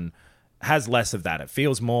this one has less of that. It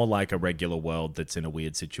feels more like a regular world that's in a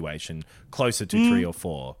weird situation, closer to 3 or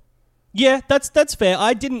 4. Yeah, that's fair.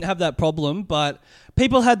 I didn't have that problem, but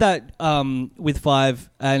people had that with 5,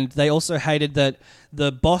 and they also hated that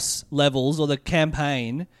the boss levels or the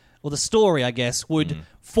campaign or the story, I guess, would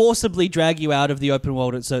forcibly drag you out of the open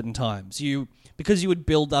world at certain times. Because you would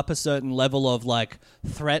build up a certain level of like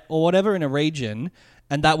threat or whatever in a region,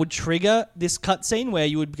 and that would trigger this cutscene where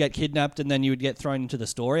you would get kidnapped and then you would get thrown into the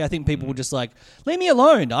story. I think people were just like, leave me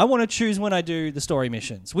alone. I want to choose when I do the story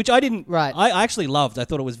missions, which I didn't. Right. I actually loved. I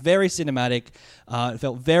thought it was very cinematic. It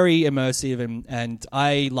felt very immersive, and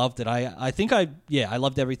I loved it. I think I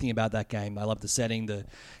loved everything about that game. I loved the setting. The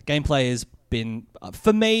gameplay has been,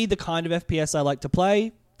 for me, the kind of FPS I like to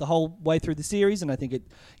play the whole way through the series, and I think it,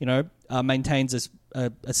 maintains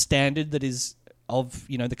a standard that is of,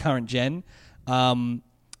 the current gen.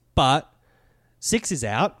 But 6 is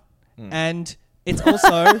out, and it's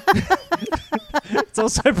also it's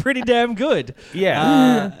also pretty damn good.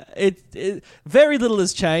 Yeah. It very little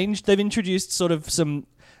has changed. They've introduced sort of some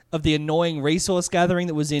of the annoying resource gathering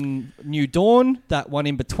that was in New Dawn, that one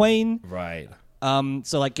in between. Right.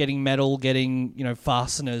 So like getting metal, getting,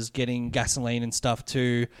 fasteners, getting gasoline and stuff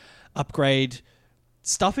to upgrade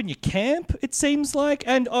stuff in your camp, it seems like,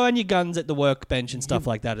 and your guns at the workbench and stuff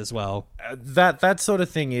like that as well. That sort of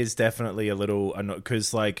thing is definitely a little,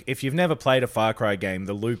 because like if you've never played a Far Cry game,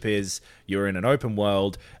 the loop is you're in an open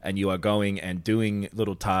world and you are going and doing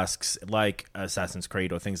little tasks like Assassin's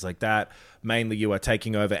Creed or things like that. Mainly you are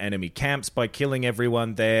taking over enemy camps by killing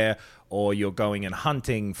everyone there, or you're going and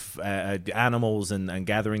hunting animals and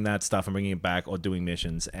gathering that stuff and bringing it back, or doing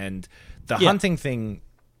missions. And the hunting thing,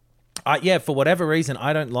 for whatever reason,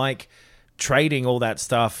 I don't like trading all that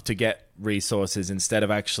stuff to get resources instead of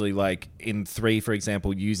actually, like, in 3, for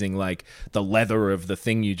example, using, like, the leather of the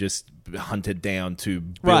thing you just hunted down to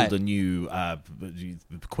build a new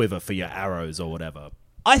quiver for your arrows or whatever.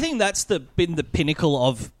 I think that's been the pinnacle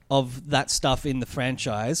of that stuff in the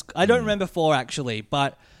franchise. I don't remember 4, actually,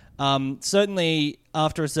 but certainly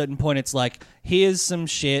after a certain point, it's like, here's some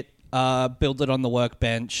shit, build it on the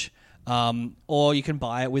workbench. Or you can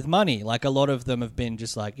buy it with money. Like, a lot of them have been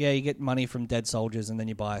just like, you get money from dead soldiers and then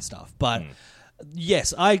you buy stuff. But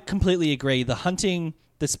yes, I completely agree. The hunting,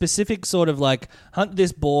 the specific sort of like, hunt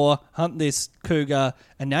this boar, hunt this cougar,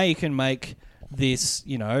 and now you can make this,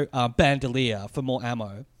 bandolier for more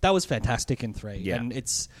ammo. That was fantastic in 3. Yeah.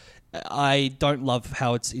 And I don't love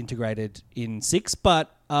how it's integrated in 6,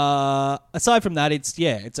 but aside from that, it's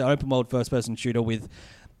an open world first person shooter with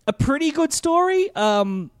a pretty good story.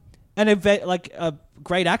 And a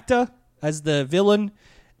great actor as the villain.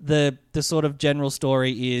 The sort of general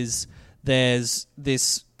story is there's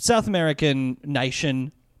this South American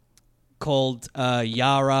nation called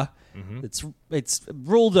Yara. It's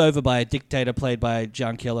ruled over by a dictator played by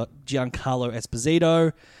Giancarlo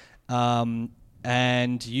Esposito.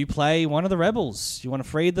 And you play one of the rebels. You want to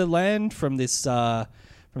free the land from this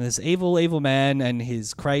evil man and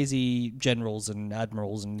his crazy generals and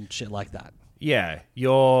admirals and shit like that. Yeah.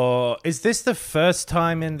 Is this the first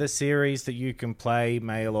time in the series that you can play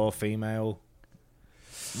male or female?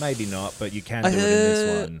 Maybe not, but you can do it in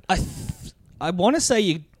this one. I want to say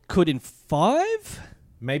you could in 5.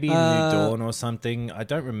 Maybe in New Dawn or something. I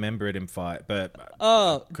don't remember it in 5, but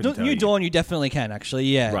New Dawn you definitely can actually.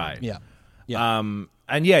 Yeah. Right. Yeah.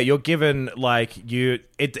 And yeah, you're given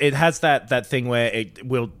it has that thing where it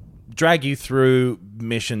will drag you through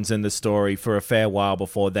missions in the story for a fair while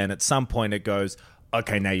before then at some point it goes,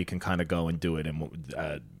 okay, now you can kind of go and do it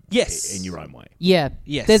yes, in your own way. Yeah.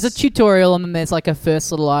 Yes. There's a tutorial and then there's like a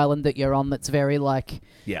first little island that you're on that's very like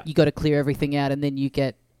you got to clear everything out and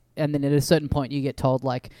then at a certain point you get told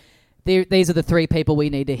like these are the 3 people we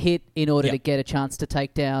need to hit in order to get a chance to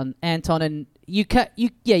take down Anton, and you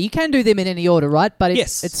can do them in any order, right? But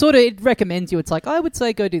it recommends you. It's like I would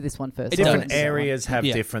say go do this one first. Different areas have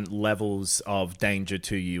different levels of danger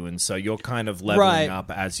to you, and so you're kind of leveling up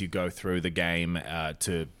as you go through the game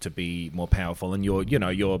to be more powerful. And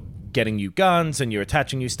you're getting new guns and you're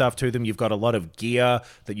attaching new stuff to them. You've got a lot of gear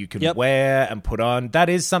that you can wear and put on. That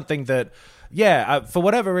is something that, for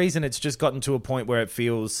whatever reason, it's just gotten to a point where it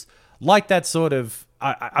feels like that sort of.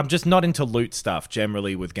 I'm just not into loot stuff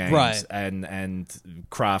generally with games and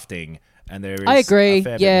crafting, and there is I agree. a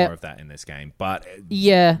fair bit more of that in this game. But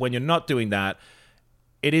when you're not doing that,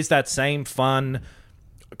 it is that same fun,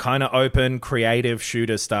 kind of open, creative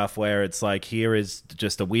shooter stuff where it's like, here is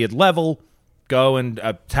just a weird level. Go and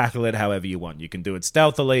tackle it however you want. You can do it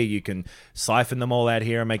stealthily. You can siphon them all out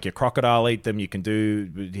here and make your crocodile eat them. You can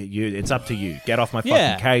it's up to you. Get off my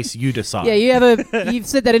fucking case. You decide. Yeah, you've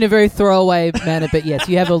said that in a very throwaway manner, but yes,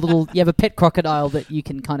 you have a pet crocodile that you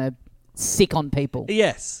can kind of sick on people.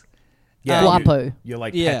 Yes. Yeah, Guapo. You're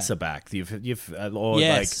like pets are back. You've or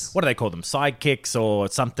like, what do they call them? Sidekicks or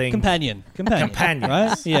something? Companion,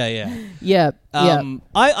 right? Yeah.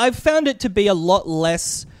 I've found it to be a lot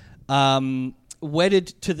less wedded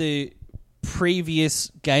to the previous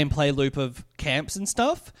gameplay loop of camps and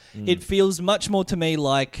stuff. It feels much more to me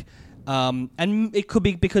like, and it could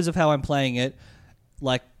be because of how I'm playing it,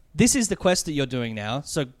 like, this is the quest that you're doing now,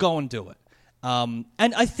 so go and do it. And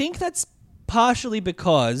I think that's partially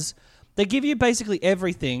because they give you basically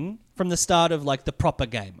everything from the start of like the proper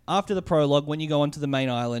game. After the prologue, when you go onto the main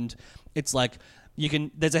island, it's like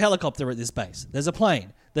there's a helicopter at this base, there's a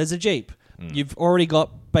plane, there's a jeep. You've already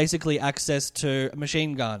got basically access to a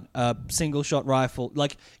machine gun, a single-shot rifle.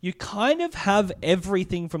 Like, you kind of have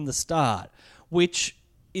everything from the start, which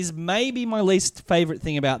is maybe my least favorite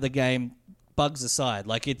thing about the game, bugs aside.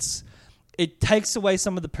 Like, it takes away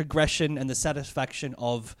some of the progression and the satisfaction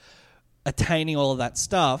of attaining all of that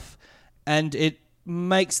stuff, and it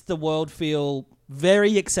makes the world feel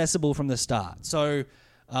very accessible from the start. So,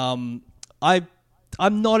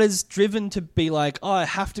 I'm not as driven to be like, oh, I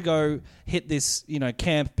have to go hit this,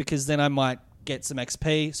 camp because then I might get some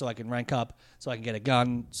XP so I can rank up, so I can get a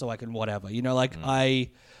gun, so I can whatever. I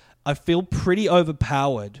feel pretty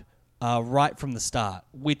overpowered right from the start,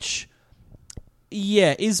 which,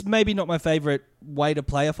 is maybe not my favorite way to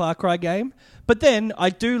play a Far Cry game. But then I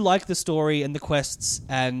do like the story and the quests,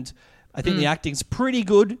 and I think the acting's pretty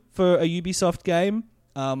good for a Ubisoft game.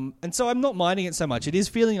 And so I'm not minding it so much. It is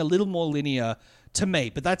feeling a little more linear to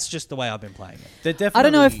me, but that's just the way I've been playing it. I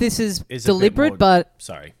don't know if this is deliberate, but...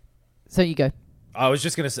 Sorry. So you go. I was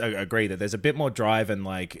just going to agree that there's a bit more drive and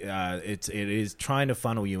like it is trying to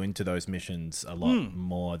funnel you into those missions a lot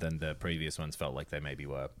more than the previous ones felt like they maybe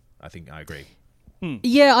were. I think I agree.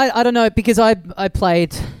 Yeah, I don't know, because I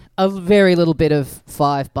played a very little bit of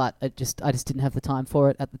 5, but I just didn't have the time for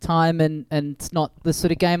it at the time, and it's not the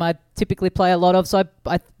sort of game I typically play a lot of, so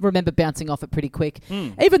I remember bouncing off it pretty quick,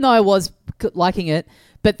 even though I was liking it.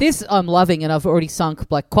 But this I'm loving, and I've already sunk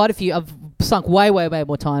like quite a few. I've sunk way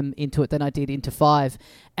more time into it than I did into 5.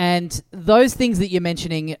 And those things that you're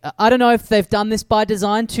mentioning, I don't know if they've done this by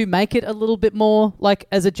design to make it a little bit more like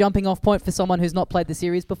as a jumping off point for someone who's not played the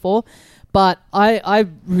series before. But I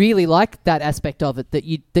really like that aspect of it, that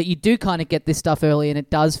you do kind of get this stuff early, and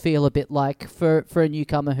it does feel a bit like for a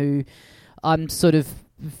newcomer who I'm sort of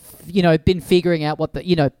been figuring out what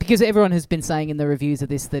because everyone has been saying in the reviews of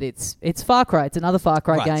this that it's Far Cry, it's another Far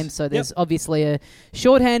Cry game, so there's obviously a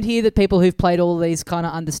shorthand here that people who've played all of these kind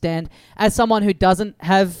of understand. As someone who doesn't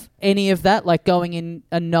have any of that, like going in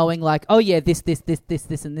and knowing like, oh yeah, this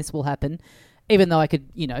and this will happen, even though I could,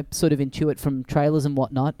 sort of intuit from trailers and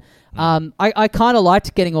whatnot. I kind of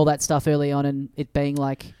liked getting all that stuff early on and it being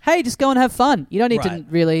like, hey, just go and have fun. You don't need to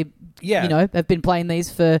really, have been playing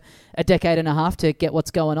these for a decade and a half to get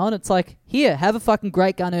what's going on. It's like, here, have a fucking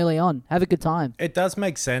great gun early on. Have a good time. It does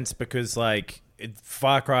make sense because, like,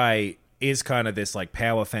 Far Cry is kind of this, like,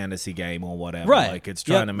 power fantasy game or whatever. Right. Like, it's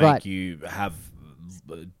trying to make you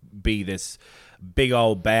be this big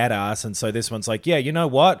old badass. And so this one's like, yeah, you know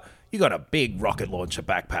what? You got a big rocket launcher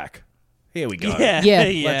backpack. Here we go.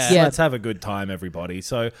 Yeah. Let's have a good time, everybody.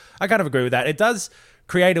 So I kind of agree with that. It does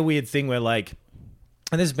create a weird thing where, like,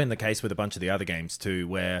 and this has been the case with a bunch of the other games too,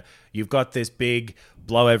 where you've got this big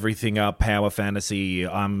blow everything up power fantasy,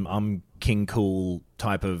 I'm King Cool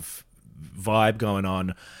type of vibe going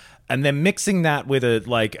on, and then mixing that with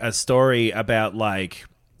a story about like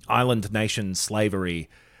island nation slavery.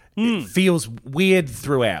 It feels weird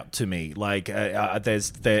throughout to me. Like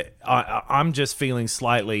I'm just feeling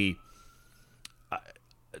slightly.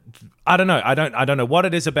 I don't know. I don't know what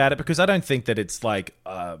it is about it because I don't think that it's like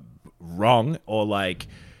wrong or like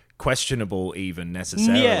questionable even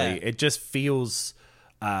necessarily. Yeah. It just feels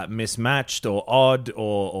mismatched or odd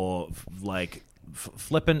or like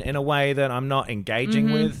flippant in a way that I'm not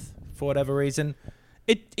engaging with for whatever reason.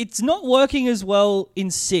 It's not working as well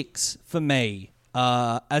in 6 for me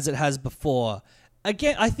as it has before.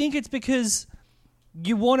 Again, I think it's because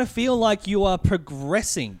you want to feel like you are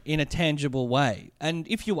progressing in a tangible way. And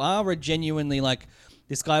if you are a genuinely, like,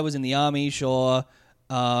 this guy was in the army, sure,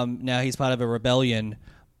 now he's part of a rebellion,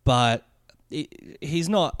 but he's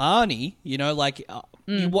not Arnie,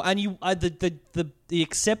 the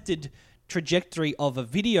accepted trajectory of a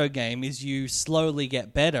video game is you slowly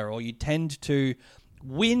get better, or you tend to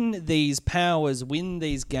win these powers, win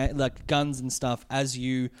these guns and stuff as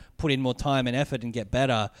you put in more time and effort and get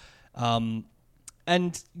better.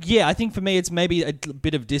 And yeah, I think for me, it's maybe a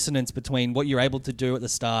bit of dissonance between what you're able to do at the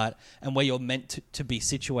start and where you're meant to be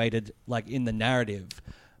situated, like in the narrative.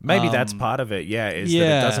 Maybe that's part of it, that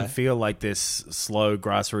it doesn't feel like this slow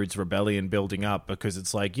grassroots rebellion building up because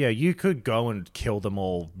it's like, you could go and kill them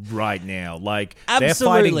all right now. Like, they're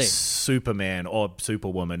fighting Superman or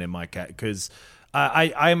Superwoman in my cat because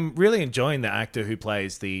I'm really enjoying the actor who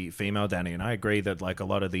plays the female Danny, and I agree that like a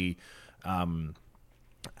lot of the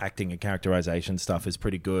acting and characterization stuff is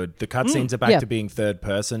pretty good. The cutscenes are back to being third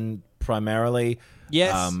person primarily.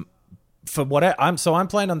 Yes. I'm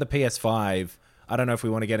playing on the PS5. I don't know if we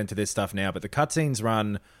want to get into this stuff now, but the cutscenes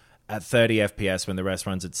run at 30 FPS when the rest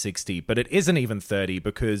runs at 60. But it isn't even 30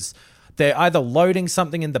 because they're either loading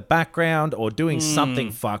something in the background or doing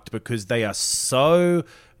something fucked because they are so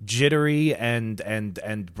jittery and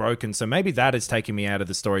broken. So maybe that is taking me out of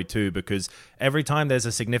the story too, because every time there's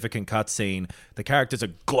a significant cutscene, the characters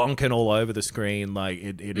are glonking all over the screen. Like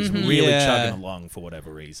it is really chugging along for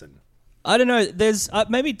whatever reason. I don't know. There's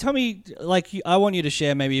maybe Tommy. Like I want you to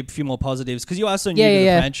share maybe a few more positives because you are so new to the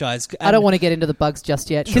franchise. I don't want to get into the bugs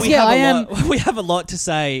just yet because we have a lot to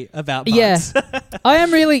say about bugs. Yeah, I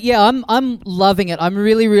am really. I'm loving it. I'm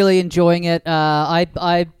really really enjoying it. I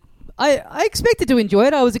expected to enjoy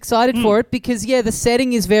it. I was excited for it because the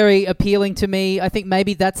setting is very appealing to me. I think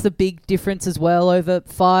maybe that's the big difference as well over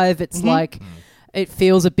 5. It's like. It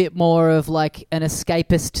feels a bit more of like an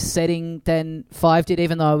escapist setting than 5 did,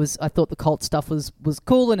 even though I thought the cult stuff was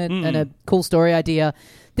cool and a cool story idea.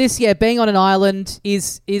 This, being on an island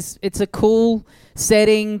it's a cool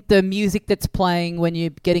setting. The music that's playing when you're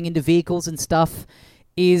getting into vehicles and stuff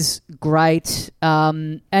is great.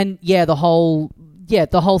 And the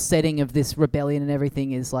whole setting of this rebellion and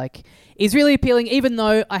everything is really appealing, even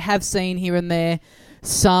though I have seen here and there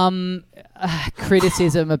some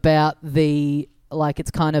criticism about the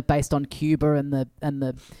it's kind of based on Cuba and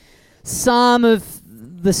the some of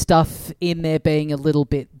the stuff in there being a little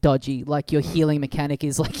bit dodgy. Like your healing mechanic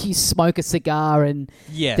is like you smoke a cigar and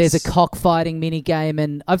there's a cockfighting mini game,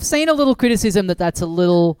 and I've seen a little criticism that's a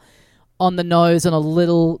little on the nose and a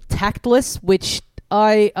little tactless, which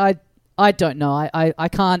I don't know. I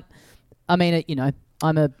can't. I mean,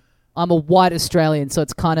 I'm a white Australian, so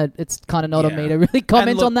it's kind of not on me to really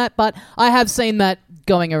comment on that. But I have seen that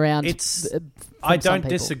going around. I don't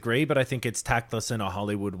disagree, but I think it's tactless in a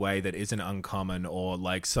Hollywood way that isn't uncommon or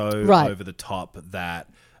over the top that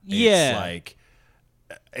it's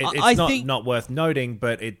it's not worth noting,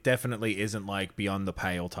 but it definitely isn't like beyond the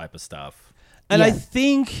pale type of stuff. And I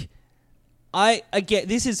think I get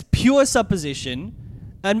this is pure supposition.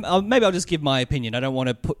 And maybe I'll just give my opinion. I don't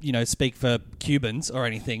want to speak for Cubans or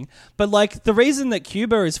anything. But the reason that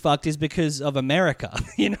Cuba is fucked is because of America.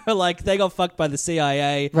 They got fucked by the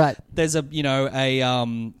CIA. Right. There's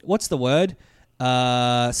what's the word?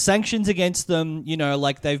 sanctions against them,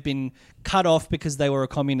 like they've been cut off because they were a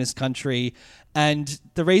communist country. And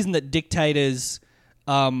the reason that dictators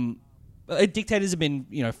have been,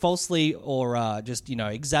 falsely or just,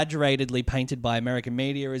 exaggeratedly painted by American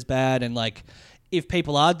media as bad. And like, if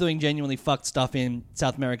people are doing genuinely fucked stuff in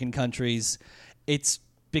South American countries, it's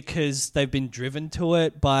because they've been driven to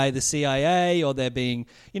it by the CIA, or they're being,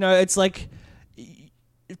 it's like,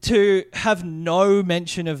 to have no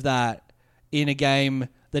mention of that in a game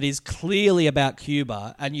that is clearly about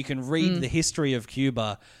Cuba, and you can read the history of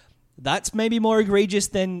Cuba, that's maybe more egregious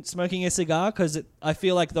than smoking a cigar, because I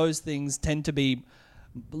feel like those things tend to be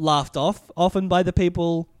laughed off often by the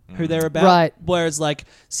people who they're about. Right. Whereas like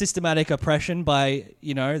systematic oppression by,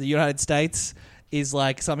 the United States is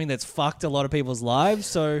like something that's fucked a lot of people's lives.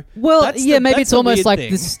 So maybe it's almost like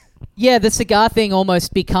thing. this. Yeah, the cigar thing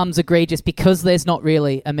almost becomes egregious because there's not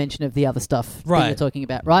really a mention of the other stuff that you're talking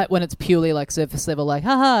about, right? When it's purely like surface level, like,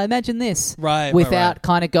 haha, imagine this. Right. Without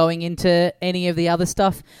kind of going into any of the other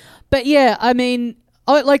stuff. But yeah, I mean,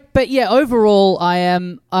 overall,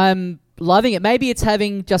 I'm loving it. Maybe it's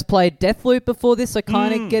having just played Deathloop before this, so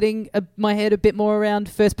kind of getting my head a bit more around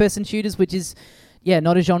first-person shooters, which is,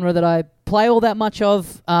 not a genre that I play all that much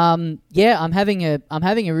of. I'm having a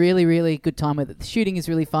really, really good time with it. The shooting is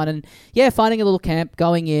really fun, and finding a little camp,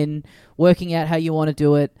 going in, working out how you want to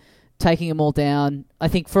do it, taking them all down. I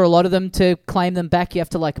think for a lot of them to claim them back, you have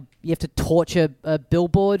to torch a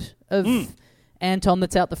billboard of Anton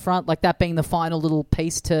that's out the front, like that being the final little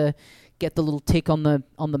piece to get the little tick on the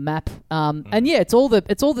map. It's all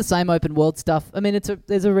the same open world stuff. I mean,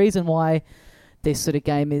 there's a reason why this sort of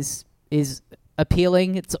game is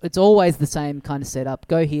appealing. It's always the same kind of setup.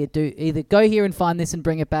 Go here and find this and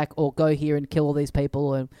bring it back, or go here and kill all these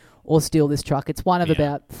people, or steal this truck. It's one of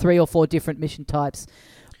about 3 or 4 different mission types.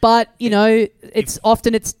 But, it's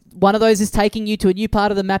one of those is taking you to a new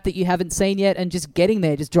part of the map that you haven't seen yet, and just getting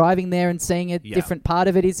there, just driving there and seeing a different part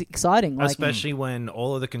of it is exciting. Like, especially when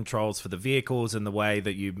all of the controls for the vehicles and the way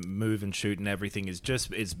that you move and shoot and everything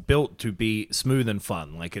is built to be smooth and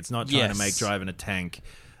fun. Like, it's not trying to make driving a tank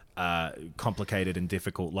complicated and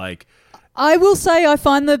difficult. Like, I will say I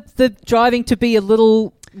find the driving to be a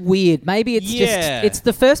little weird. Maybe it's it's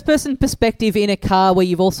the first person perspective in a car where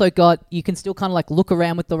you can still kind of like look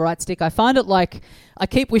around with the right stick. I find it like, I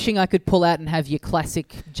keep wishing I could pull out and have your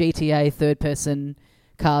classic GTA third person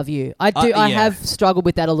car view. I have struggled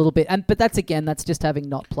with that a little bit, but that's just having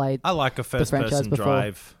not played. I like a first person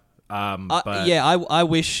drive. I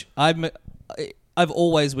wish I've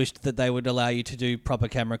always wished that they would allow you to do proper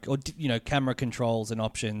camera or camera controls and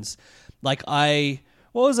options. Like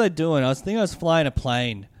what was I doing? I was flying a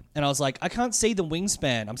plane, and I was like, I can't see the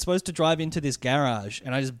wingspan. I'm supposed to drive into this garage,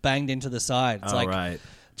 and I just banged into the side. It's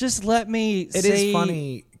just let me see. It is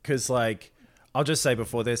funny because, like, I'll just say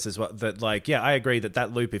before this as well that, like, I agree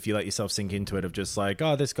that loop, if you let yourself sink into it, of just like,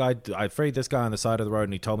 oh, this guy, I freed this guy on the side of the road,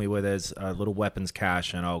 and he told me where there's a little weapons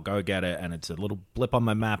cache, and I'll go get it, and it's a little blip on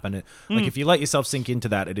my map, and like, if you let yourself sink into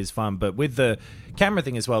that, it is fun. But with the camera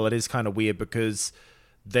thing as well, it is kind of weird because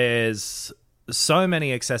there's so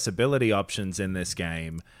many accessibility options in this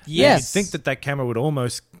game. Yes. You'd think that camera would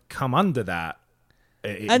almost come under that.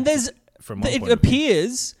 It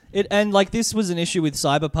appears, and like this was an issue with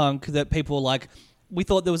Cyberpunk, that people were like, we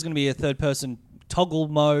thought there was going to be a third person toggle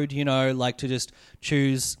mode, like to just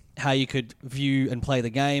choose how you could view and play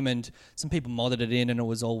the game, and some people modded it in and it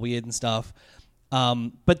was all weird and stuff.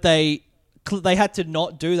 But they had to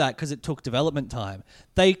not do that because it took development time.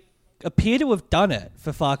 They appear to have done it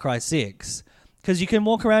for Far Cry 6. Because you can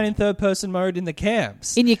walk around in third-person mode in the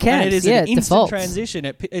camps. In your camps, and it is an instant default transition.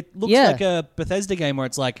 It looks like a Bethesda game where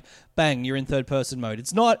it's like, bang, you're in third-person mode.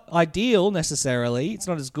 It's not ideal, necessarily. It's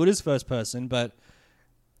not as good as first-person, but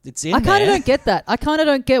it's in there. I kind of don't get that. I kind of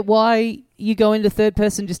don't get why you go into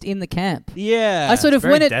third-person just in the camp. Yeah. I sort of,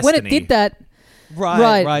 when it did that...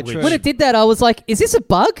 Right, true. When it did that, I was like, is this a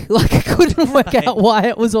bug? Like, I couldn't work out why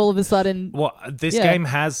it was all of a sudden... Well, this game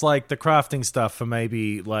has, like, the crafting stuff for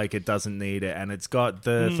maybe, like, it doesn't need it, and it's got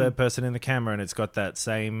the third person in the camera, and it's got that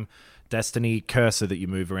same Destiny cursor that you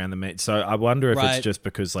move around the map. So I wonder if it's just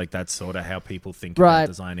because, like, that's sort of how people think about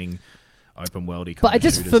designing open worldy kind of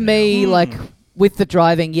shooters. For me, like, with the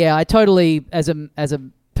driving, I totally, as a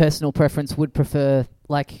personal preference, would prefer,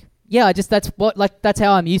 like... Yeah, that's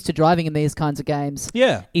how I'm used to driving in these kinds of games.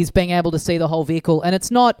 Yeah. Is being able to see the whole vehicle. And it's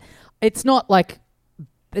not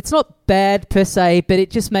bad per se, but it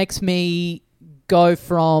just makes me go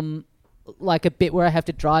from like a bit where I have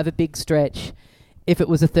to drive a big stretch. If it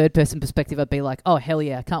was a third person perspective, I'd be like, oh hell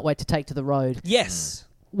yeah, I can't wait to take to the road. Yes.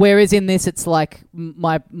 Whereas in this, it's like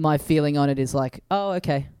my feeling on it is like, oh,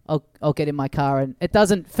 okay, I'll get in my car, and it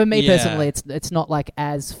doesn't. For me personally, it's not like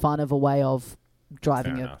as fun of a way of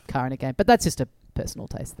driving Fair a enough. car in a game. But that's just a personal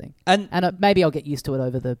taste thing, And maybe I'll get used to it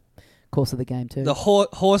over the course of the game too. the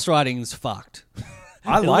horse riding's fucked.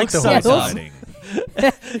 I like looks the so horse awesome.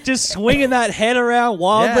 riding. Just swinging that head around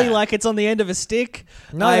wildly Yeah. like it's on the end of a stick.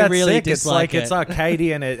 No, I that's really sick. It's dislike like it. it's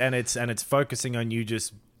arcadey and it's focusing on you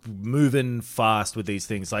just moving fast with these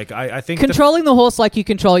things. Like I think Controlling the horse like you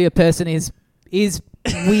control your person is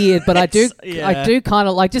weird, but I do kind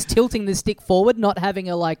of like just tilting the stick forward, not having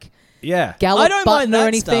a like yeah. gallop I don't button mind or that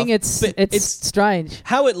anything. stuff, but It's it's- strange.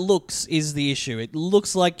 How it looks is the issue. It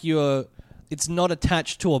looks like it's not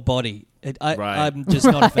attached to a body. Right. I'm just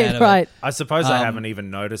not a fan of Right. it. I suppose I haven't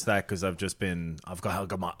even noticed that because I've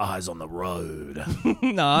got my eyes on the road.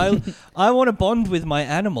 No, I want to bond with my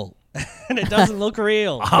animal, and it doesn't look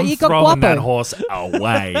real. I'm you got throwing that Guapo. horse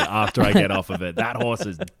away after I get off of it. That horse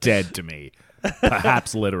is dead to me,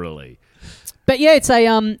 perhaps literally. But yeah,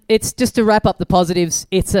 it's just to wrap up the positives.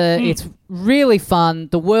 It's really fun.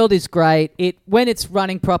 The world is great. When it's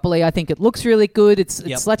running properly, I think it looks really good. It's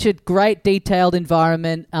Yep. such a great detailed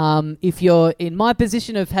environment. If you're in my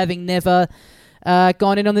position of having never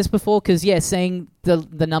gone in on this before, because seeing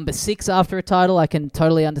the number 6 after a title, I can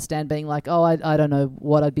totally understand being like, oh, I don't know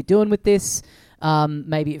what I'd be doing with this.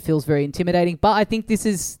 Maybe it feels very intimidating, but I think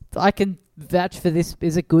I can vouch for this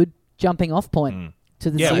is a good jumping off point. To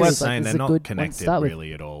the Yeah, series. we're Like, saying this they're is a not good one to connected start with.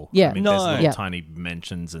 really at all. Yeah. I mean, No. there's little Yeah. tiny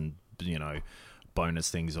mentions and bonus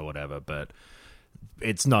things or whatever, but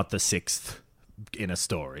it's not the 6th in a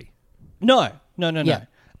story. No. Yeah.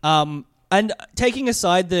 And taking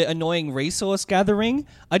aside the annoying resource gathering,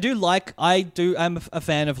 I'm a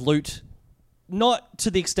fan of loot. Not to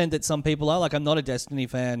the extent that some people are. Like, I'm not a Destiny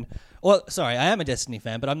fan. Or, sorry, I am a Destiny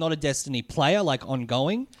fan, but I'm not a Destiny player, like,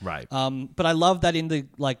 ongoing. Right. But I love that in the,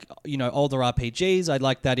 like, older RPGs. I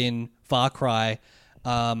like that in Far Cry.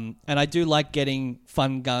 And I do like getting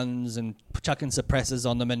fun guns and chucking suppressors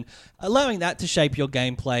on them and allowing that to shape your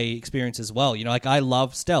gameplay experience as well. Like, I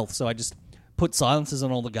love stealth, so I just put silencers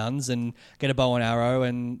on all the guns and get a bow and arrow,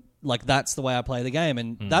 and, like, that's the way I play the game.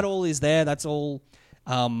 And that all is there. That's all...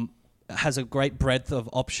 has a great breadth of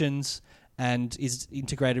options and is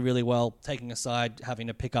integrated really well, taking aside having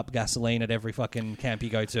to pick up gasoline at every fucking camp you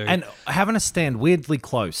go to. And having to stand weirdly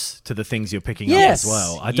close to the things you're picking Yes. up as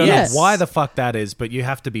well. I don't Yes. know why the fuck that is, but you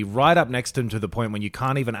have to be right up next to them to the point when you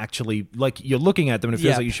can't even actually... Like, you're looking at them and it feels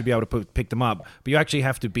Yep. like you should be able to pick them up, but you actually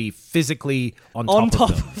have to be physically on top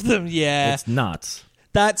of them. of them, yeah. It's nuts.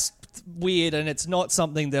 That's weird, and it's not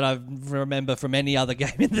something that I remember from any other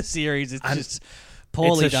game in the series. It's just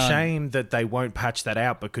poorly It's a done. shame that they won't patch that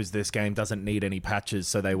out because this game doesn't need any patches,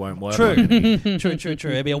 so they won't work True. on it. True.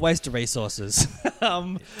 It'd be a waste of resources.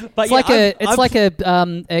 But It's like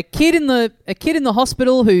a kid in the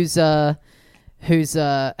hospital who's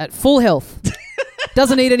at full health.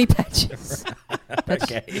 Doesn't need any patches.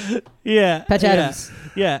 Okay. yeah, Patch yeah, Adams.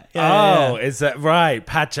 Yeah. Oh, is that right?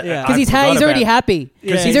 Patch. Yeah. Because he's already happy.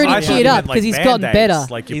 Yeah, He's already I thought cheered he up meant, like, because he's gotten Band-Aids, better.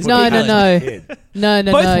 like you He's put not- patches no, on a kid. No.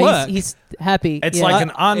 Both work. He's happy. It's Yeah. like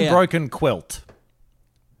an unbroken quilt.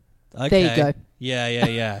 Okay. There you go.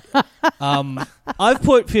 Yeah. I've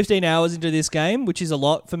put 15 hours into this game, which is a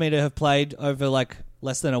lot for me to have played over like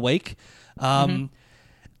less than a week.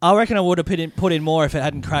 I reckon I would have put in more if it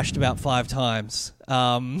hadn't crashed about 5 times.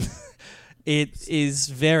 It is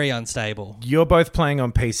very unstable. You're both playing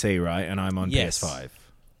on PC, right? And I'm on Yes. PS5.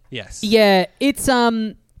 Yes. Yeah, it's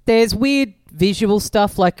there's weird visual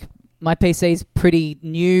stuff. Like, my PC's pretty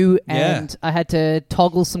new, and I had to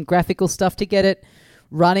toggle some graphical stuff to get it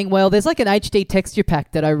running well. There's like an HD texture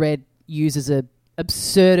pack that I read uses a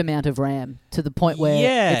absurd amount of RAM to the point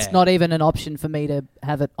where it's not even an option for me to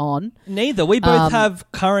have it on. Neither. We both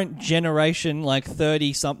have current generation, like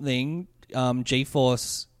 30-something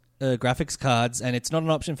GeForce graphics cards, and it's not an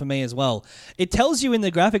option for me as well. It tells you in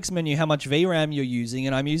the graphics menu how much VRAM you're using,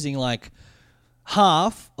 and I'm using like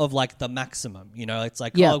half of like the maximum. It's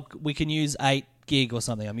like, we can use 8 gig or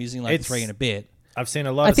something. I'm using like 3 and a bit. I've seen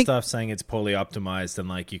a lot I of think- stuff saying it's poorly optimized and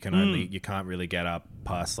like you can't really get up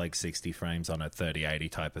past like 60 frames on a 3080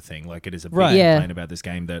 type of thing. Like, it is a big Right. Yeah. complaint about this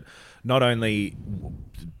game that not only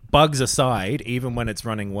bugs aside, even when it's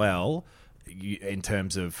running well in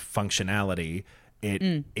terms of functionality,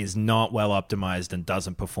 it is not well optimized and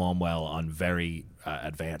doesn't perform well on very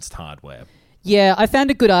advanced hardware. Yeah, I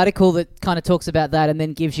found a good article that kind of talks about that and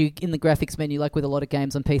then gives you in the graphics menu, like with a lot of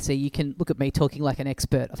games on PC, you can look at me talking like an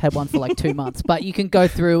expert. I've had one for like 2 months, but you can go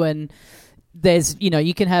through and there's,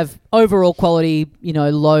 you can have overall quality,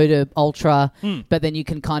 low to ultra, but then you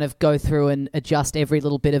can kind of go through and adjust every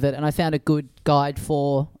little bit of it. And I found a good guide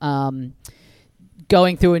for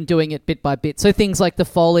going through and doing it bit by bit. So things like the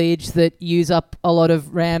foliage that use up a lot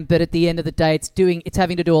of RAM, but at the end of the day, it's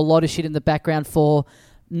having to do a lot of shit in the background for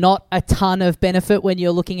not a ton of benefit when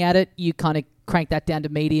you're looking at it. You kind of crank that down to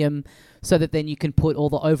medium so that then you can put all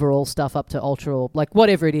the overall stuff up to ultra or like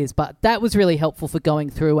whatever it is. But that was really helpful for going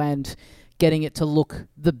through and getting it to look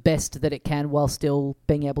the best that it can while still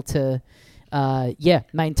being able to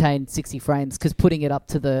maintain 60 frames, because putting it up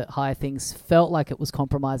to the higher things felt like it was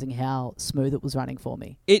compromising how smooth it was running for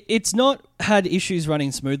me. It's not had issues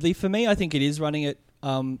running smoothly for me. I think it is running at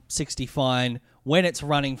 60 fine when it's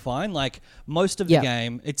running fine. Like most of the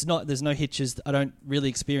game, there's no hitches. I don't really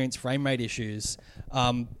experience frame rate issues.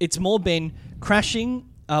 It's more been crashing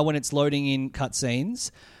when it's loading in cutscenes,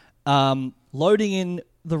 loading in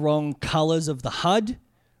the wrong colors of the HUD,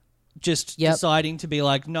 just deciding to be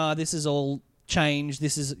like, no, this is all changed.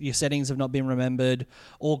 Your settings have not been remembered,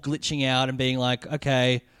 or glitching out and being like,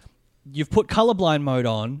 okay, you've put colorblind mode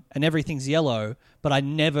on and everything's yellow, but I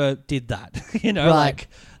never did that. Right.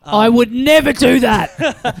 I would never do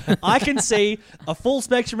that. I can see a full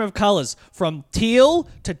spectrum of colors from teal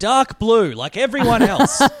to dark blue, like everyone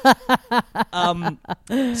else.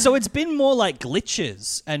 So it's been more like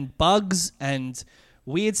glitches and bugs and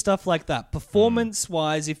weird stuff like that.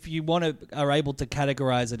 Performance-wise, if you are able to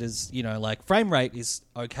categorize it as, like frame rate is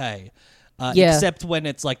okay, except when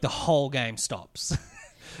it's like the whole game stops.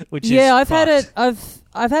 I've had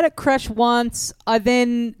it crash once. I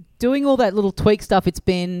then doing all that little tweak stuff. It's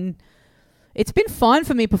been fine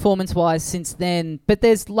for me performance wise since then. But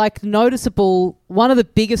there's like noticeable. One of the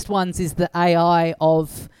biggest ones is the AI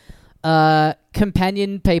of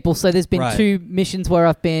companion people. So there's been 2 missions where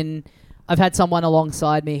I've had someone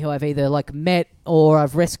alongside me who I've either like met or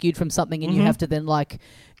I've rescued from something, and you have to then like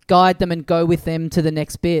guide them and go with them to the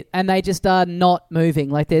next bit, and they just are not moving.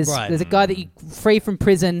 Like there's a guy that you free from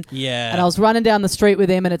prison, and I was running down the street with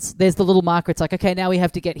him, and there's the little marker. It's like, okay, now we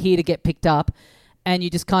have to get here to get picked up, and you're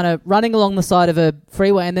just kind of running along the side of a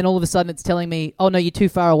freeway, and then all of a sudden it's telling me, oh no, you're too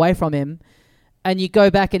far away from him, and you go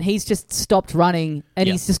back and he's just stopped running, and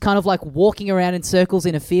he's just kind of like walking around in circles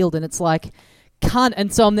in a field, and it's like, cunt.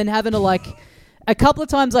 And so I'm then having to like, a couple of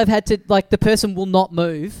times I've had to, like, the person will not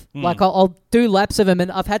move. Like, I'll do laps of them,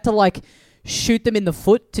 and I've had to, like, shoot them in the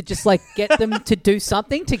foot to just, like, get them to do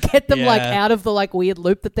something, to get them, like, out of the, like, weird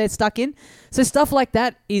loop that they're stuck in. So stuff like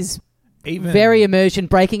that is very immersion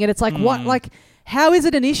breaking. And it's like, what? Like, how is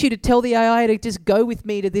it an issue to tell the AI to just go with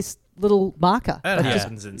me to this little marker? That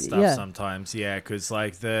happens and stuff sometimes, because,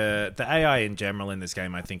 like, the AI in general in this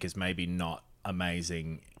game, I think, is maybe not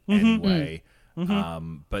amazing anyway.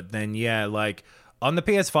 But then like on the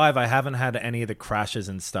PS5 I haven't had any of the crashes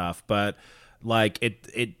and stuff, but like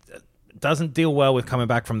it doesn't deal well with coming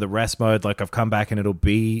back from the rest mode. Like I've come back and it'll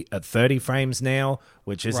be at 30 frames now,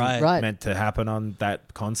 which isn't meant to happen on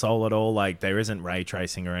that console at all. Like there isn't ray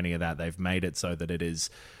tracing or any of that. They've made it so that it is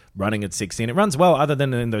running at 60 and it runs well, other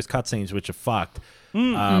than in those cutscenes which are fucked.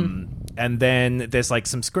 And then there's like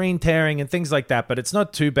some screen tearing and things like that, but it's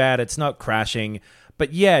not too bad. It's not crashing.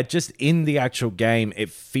 But yeah, just in the actual game, it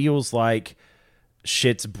feels like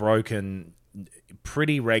shit's broken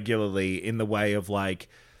pretty regularly, in the way of like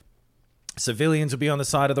civilians will be on the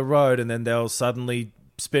side of the road and then they'll suddenly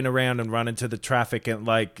spin around and run into the traffic and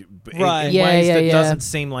like in ways that doesn't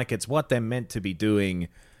seem like it's what they're meant to be doing.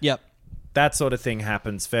 That sort of thing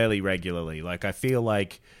happens fairly regularly. Like I feel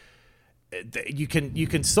like you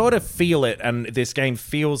can sort of feel it, and this game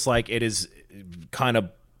feels like it is kind of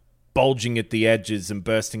bulging at the edges and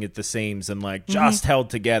bursting at the seams and like just held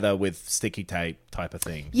together with sticky tape type of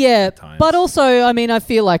thing. Yeah, but also, I mean, I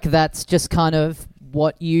feel like that's just kind of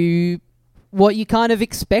what you kind of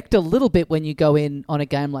expect a little bit when you go in on a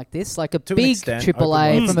game like this, like a big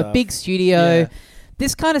AAA from a big studio. Yeah.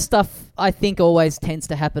 This kind of stuff, I think, always tends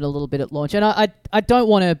to happen a little bit at launch. And I don't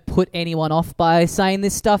want to put anyone off by saying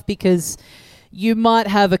this stuff, because you might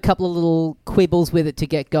have a couple of little quibbles with it to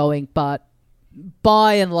get going, but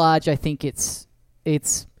by and large, I think it's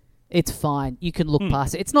fine. You can look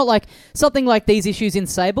past it. It's not like something like these issues in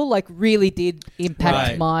Sable like really did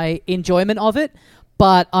impact my enjoyment of it,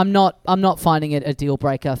 but I'm not finding it a deal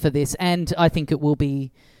breaker for this, and I think it will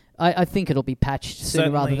be. I think it'll be patched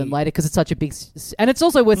sooner rather than later, because it's such a big... And it's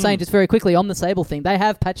also worth saying, just very quickly, on the Sable thing, they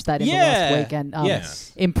have patched that in the last week and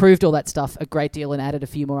improved all that stuff a great deal and added a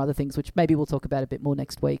few more other things, which maybe we'll talk about a bit more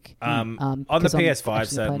next week. On the PS5,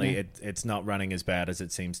 certainly, it's not running as bad as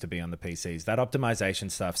it seems to be on the PCs. That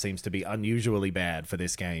optimization stuff seems to be unusually bad for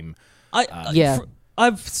this game.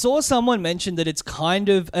 I've saw someone mention that it's kind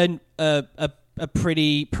of a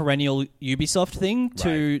pretty perennial Ubisoft thing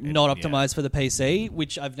to not optimize for the PC,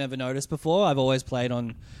 which I've never noticed before. I've always played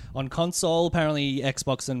on console. Apparently,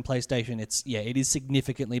 Xbox and PlayStation, it is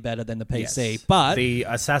significantly better than the PC. Yes. But the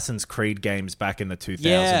Assassin's Creed games back in the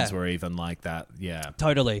 2000s were even like that. Yeah,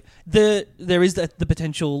 totally. There is the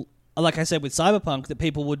potential, like I said with Cyberpunk, that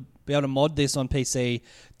people would be able to mod this on PC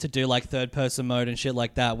to do like third-person mode and shit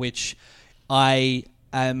like that, which I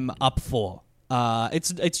am up for.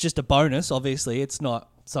 It's just a bonus, obviously. It's not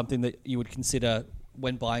something that you would consider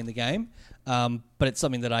when buying the game, but it's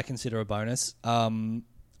something that I consider a bonus. I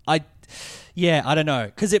don't know,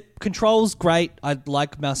 because it controls great. I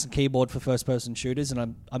like mouse and keyboard for first-person shooters,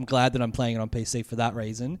 and I'm glad that I'm playing it on PC for that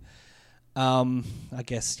reason. I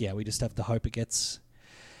guess we just have to hope it gets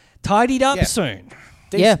tidied up soon.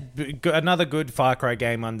 Another good Far Cry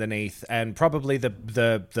game underneath, and probably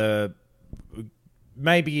the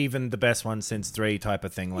maybe even the best one since 3 type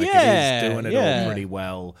of thing. Like, it is doing it all pretty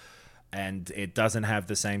well, and it doesn't have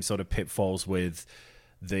the same sort of pitfalls with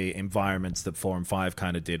the environments that 4 and 5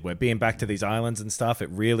 kind of did, where being back to these islands and stuff, it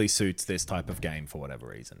really suits this type of game for whatever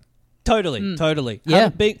reason. Totally. Yeah.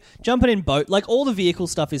 Jumping in boat, like all the vehicle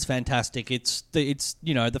stuff is fantastic. It's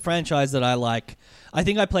the franchise that I like. I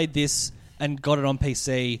think I played this and got it on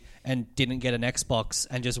PC and didn't get an Xbox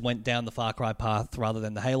and just went down the Far Cry path rather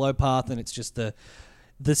than the Halo path, and it's just the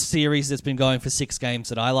series that's been going for 6 games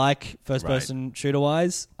that I like, first-person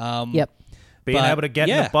shooter-wise. Being able to get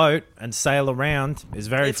in a boat and sail around is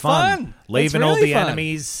very fun. Leaving really all the fun.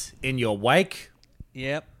 enemies in your wake.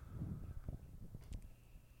 Yep.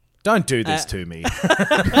 Don't do this to me.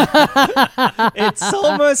 It's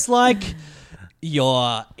almost like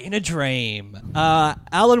you're in a dream.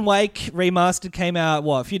 Alan Wake Remastered came out,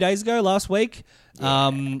 a few days ago, last week?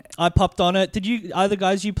 Yeah. I popped on it. Did you, either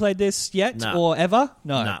guys, you played this yet or ever?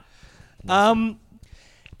 No. I've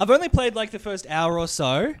only played like the first hour or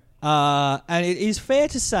so, and it is fair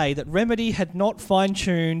to say that Remedy had not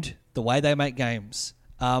fine-tuned the way they make games.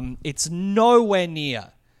 It's nowhere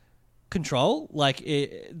near Control. Like,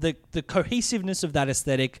 the cohesiveness of that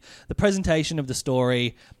aesthetic, the presentation of the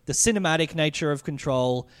story, the cinematic nature of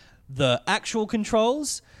Control, the actual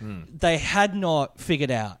controls, they had not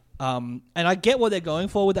figured out. And I get what they're going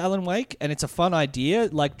for with Alan Wake, and it's a fun idea,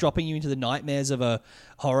 like dropping you into the nightmares of a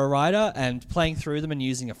horror writer and playing through them and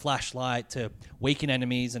using a flashlight to weaken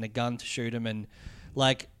enemies and a gun to shoot them. And,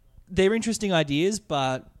 like, they're interesting ideas,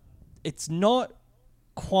 but it's not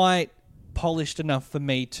quite polished enough for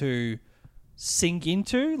me to sink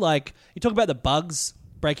into. Like, you talk about the bugs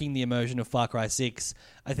breaking the immersion of Far Cry 6.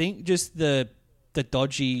 I think just the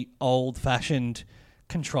dodgy, old-fashioned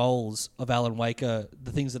controls of Alan Wake are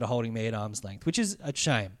the things that are holding me at arm's length, which is a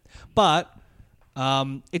shame. But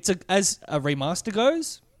as a remaster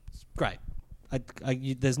goes, it's great.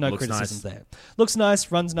 There's no criticism there. Looks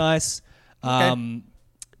nice, runs nice. Okay.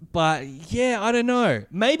 But yeah, I don't know.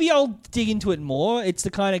 Maybe I'll dig into it more. It's the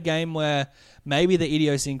kind of game where maybe the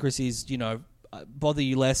idiosyncrasies, bother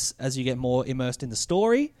you less as you get more immersed in the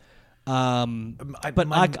story. I don't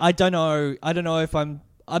know. I don't know if I'm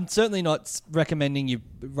certainly not recommending you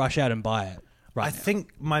rush out and buy it. Right. I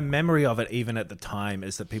think my memory of it, even at the time,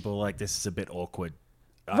 is that people were like, this is a bit awkward.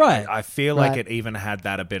 Right. I feel like it even had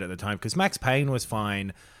that a bit at the time, because Max Payne was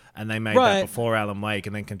fine, and they made that before Alan Wake,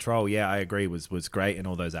 and then Control, I agree, was great in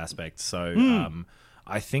all those aspects. So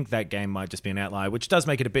I think that game might just be an outlier, which does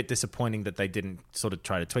make it a bit disappointing that they didn't sort of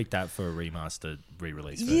try to tweak that for a remastered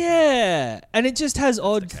re-release version. Yeah, and it just has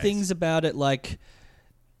odd things about it, like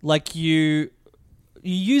you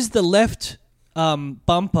use the left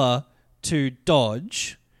bumper to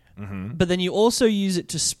dodge, but then you also use it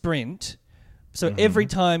to sprint. So every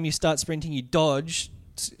time you start sprinting, you dodge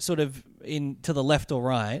sort of in to the left or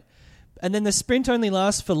right. And then the sprint only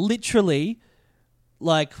lasts for literally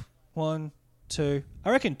like 1, 2,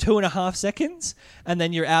 I reckon 2.5 seconds, and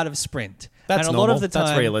then you're out of sprint. That's and a normal. lot of the time,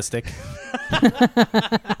 that's realistic.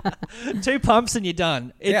 2 pumps and you're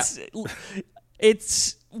done.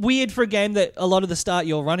 It's weird for a game that a lot of the start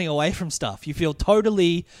you're running away from stuff. You feel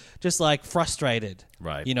totally just like frustrated.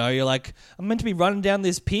 Right. You're like, I'm meant to be running down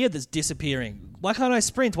this pier that's disappearing. Why can't I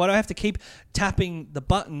sprint? Why do I have to keep tapping the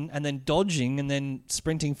button and then dodging and then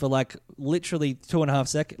sprinting for like literally 2.5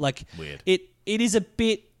 seconds? Like, weird. It is a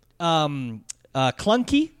bit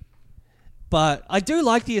clunky, but I do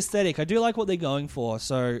like the aesthetic. I do like what they're going for.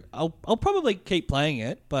 So I'll probably keep playing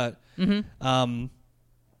it, but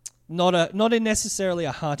not necessarily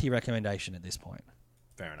a hearty recommendation at this point.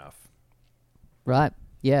 Fair enough. Right.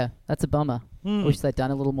 Yeah, that's a bummer. Wish they'd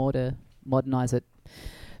done a little more to modernise it.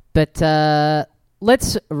 But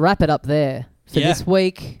let's wrap it up there. for Yeah. this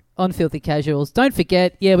week on Filthy Casuals. Don't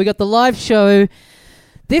forget, we got the live show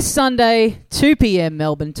this Sunday, 2 p.m.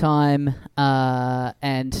 Melbourne time,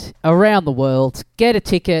 and around the world. Get a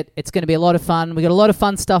ticket. It's going to be a lot of fun. We got a lot of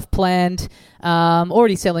fun stuff planned.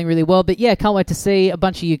 Already selling really well. But yeah, can't wait to see a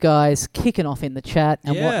bunch of you guys kicking off in the chat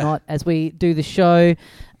and whatnot as we do the show.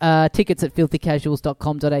 Tickets at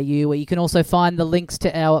filthycasuals.com.au, where you can also find the links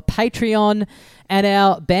to our Patreon and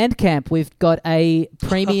our Bandcamp. We've got a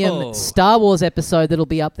premium Star Wars episode that'll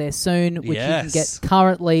be up there soon, which you can get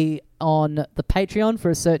currently on the Patreon for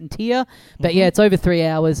a certain tier. But yeah, it's over 3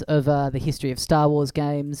 hours of the history of Star Wars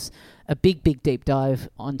games, a big deep dive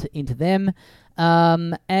into them.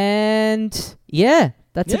 And yeah,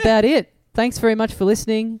 that's about it. Thanks very much for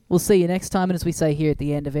listening. We'll see you next time. And as we say here at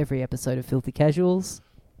the end of every episode of Filthy Casuals,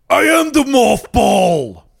 I am the Morph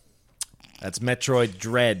Ball. That's Metroid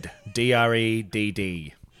Dread.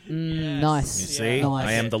 D-R-E-D-D. Nice. You see? Nice.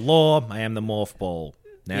 I am the law. I am the Morph Ball.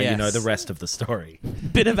 Now you know the rest of the story.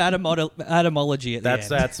 Bit of etymology at the end.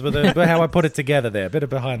 That's how I put it together there. Bit of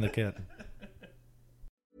behind the curtain.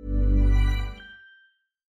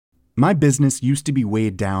 My business used to be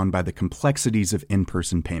weighed down by the complexities of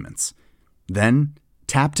in-person payments. Then,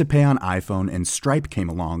 Tap to Pay on iPhone and Stripe came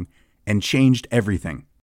along and changed everything.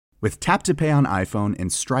 With Tap to Pay on iPhone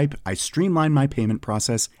and Stripe, I streamlined my payment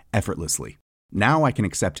process effortlessly. Now I can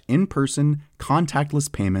accept in-person,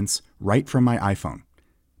 contactless payments right from my iPhone.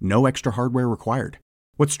 No extra hardware required.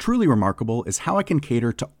 What's truly remarkable is how I can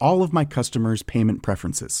cater to all of my customers' payment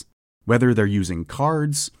preferences. Whether they're using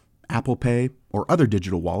cards, Apple Pay, or other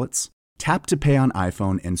digital wallets, Tap to Pay on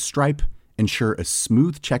iPhone and Stripe ensure a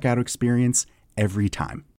smooth checkout experience every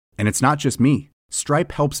time. And it's not just me.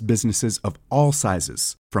 Stripe helps businesses of all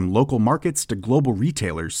sizes, from local markets to global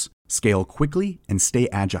retailers, scale quickly and stay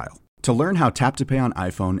agile. To learn how Tap to Pay on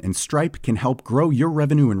iPhone and Stripe can help grow your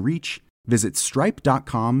revenue and reach, visit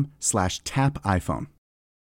stripe.com/tapiphone.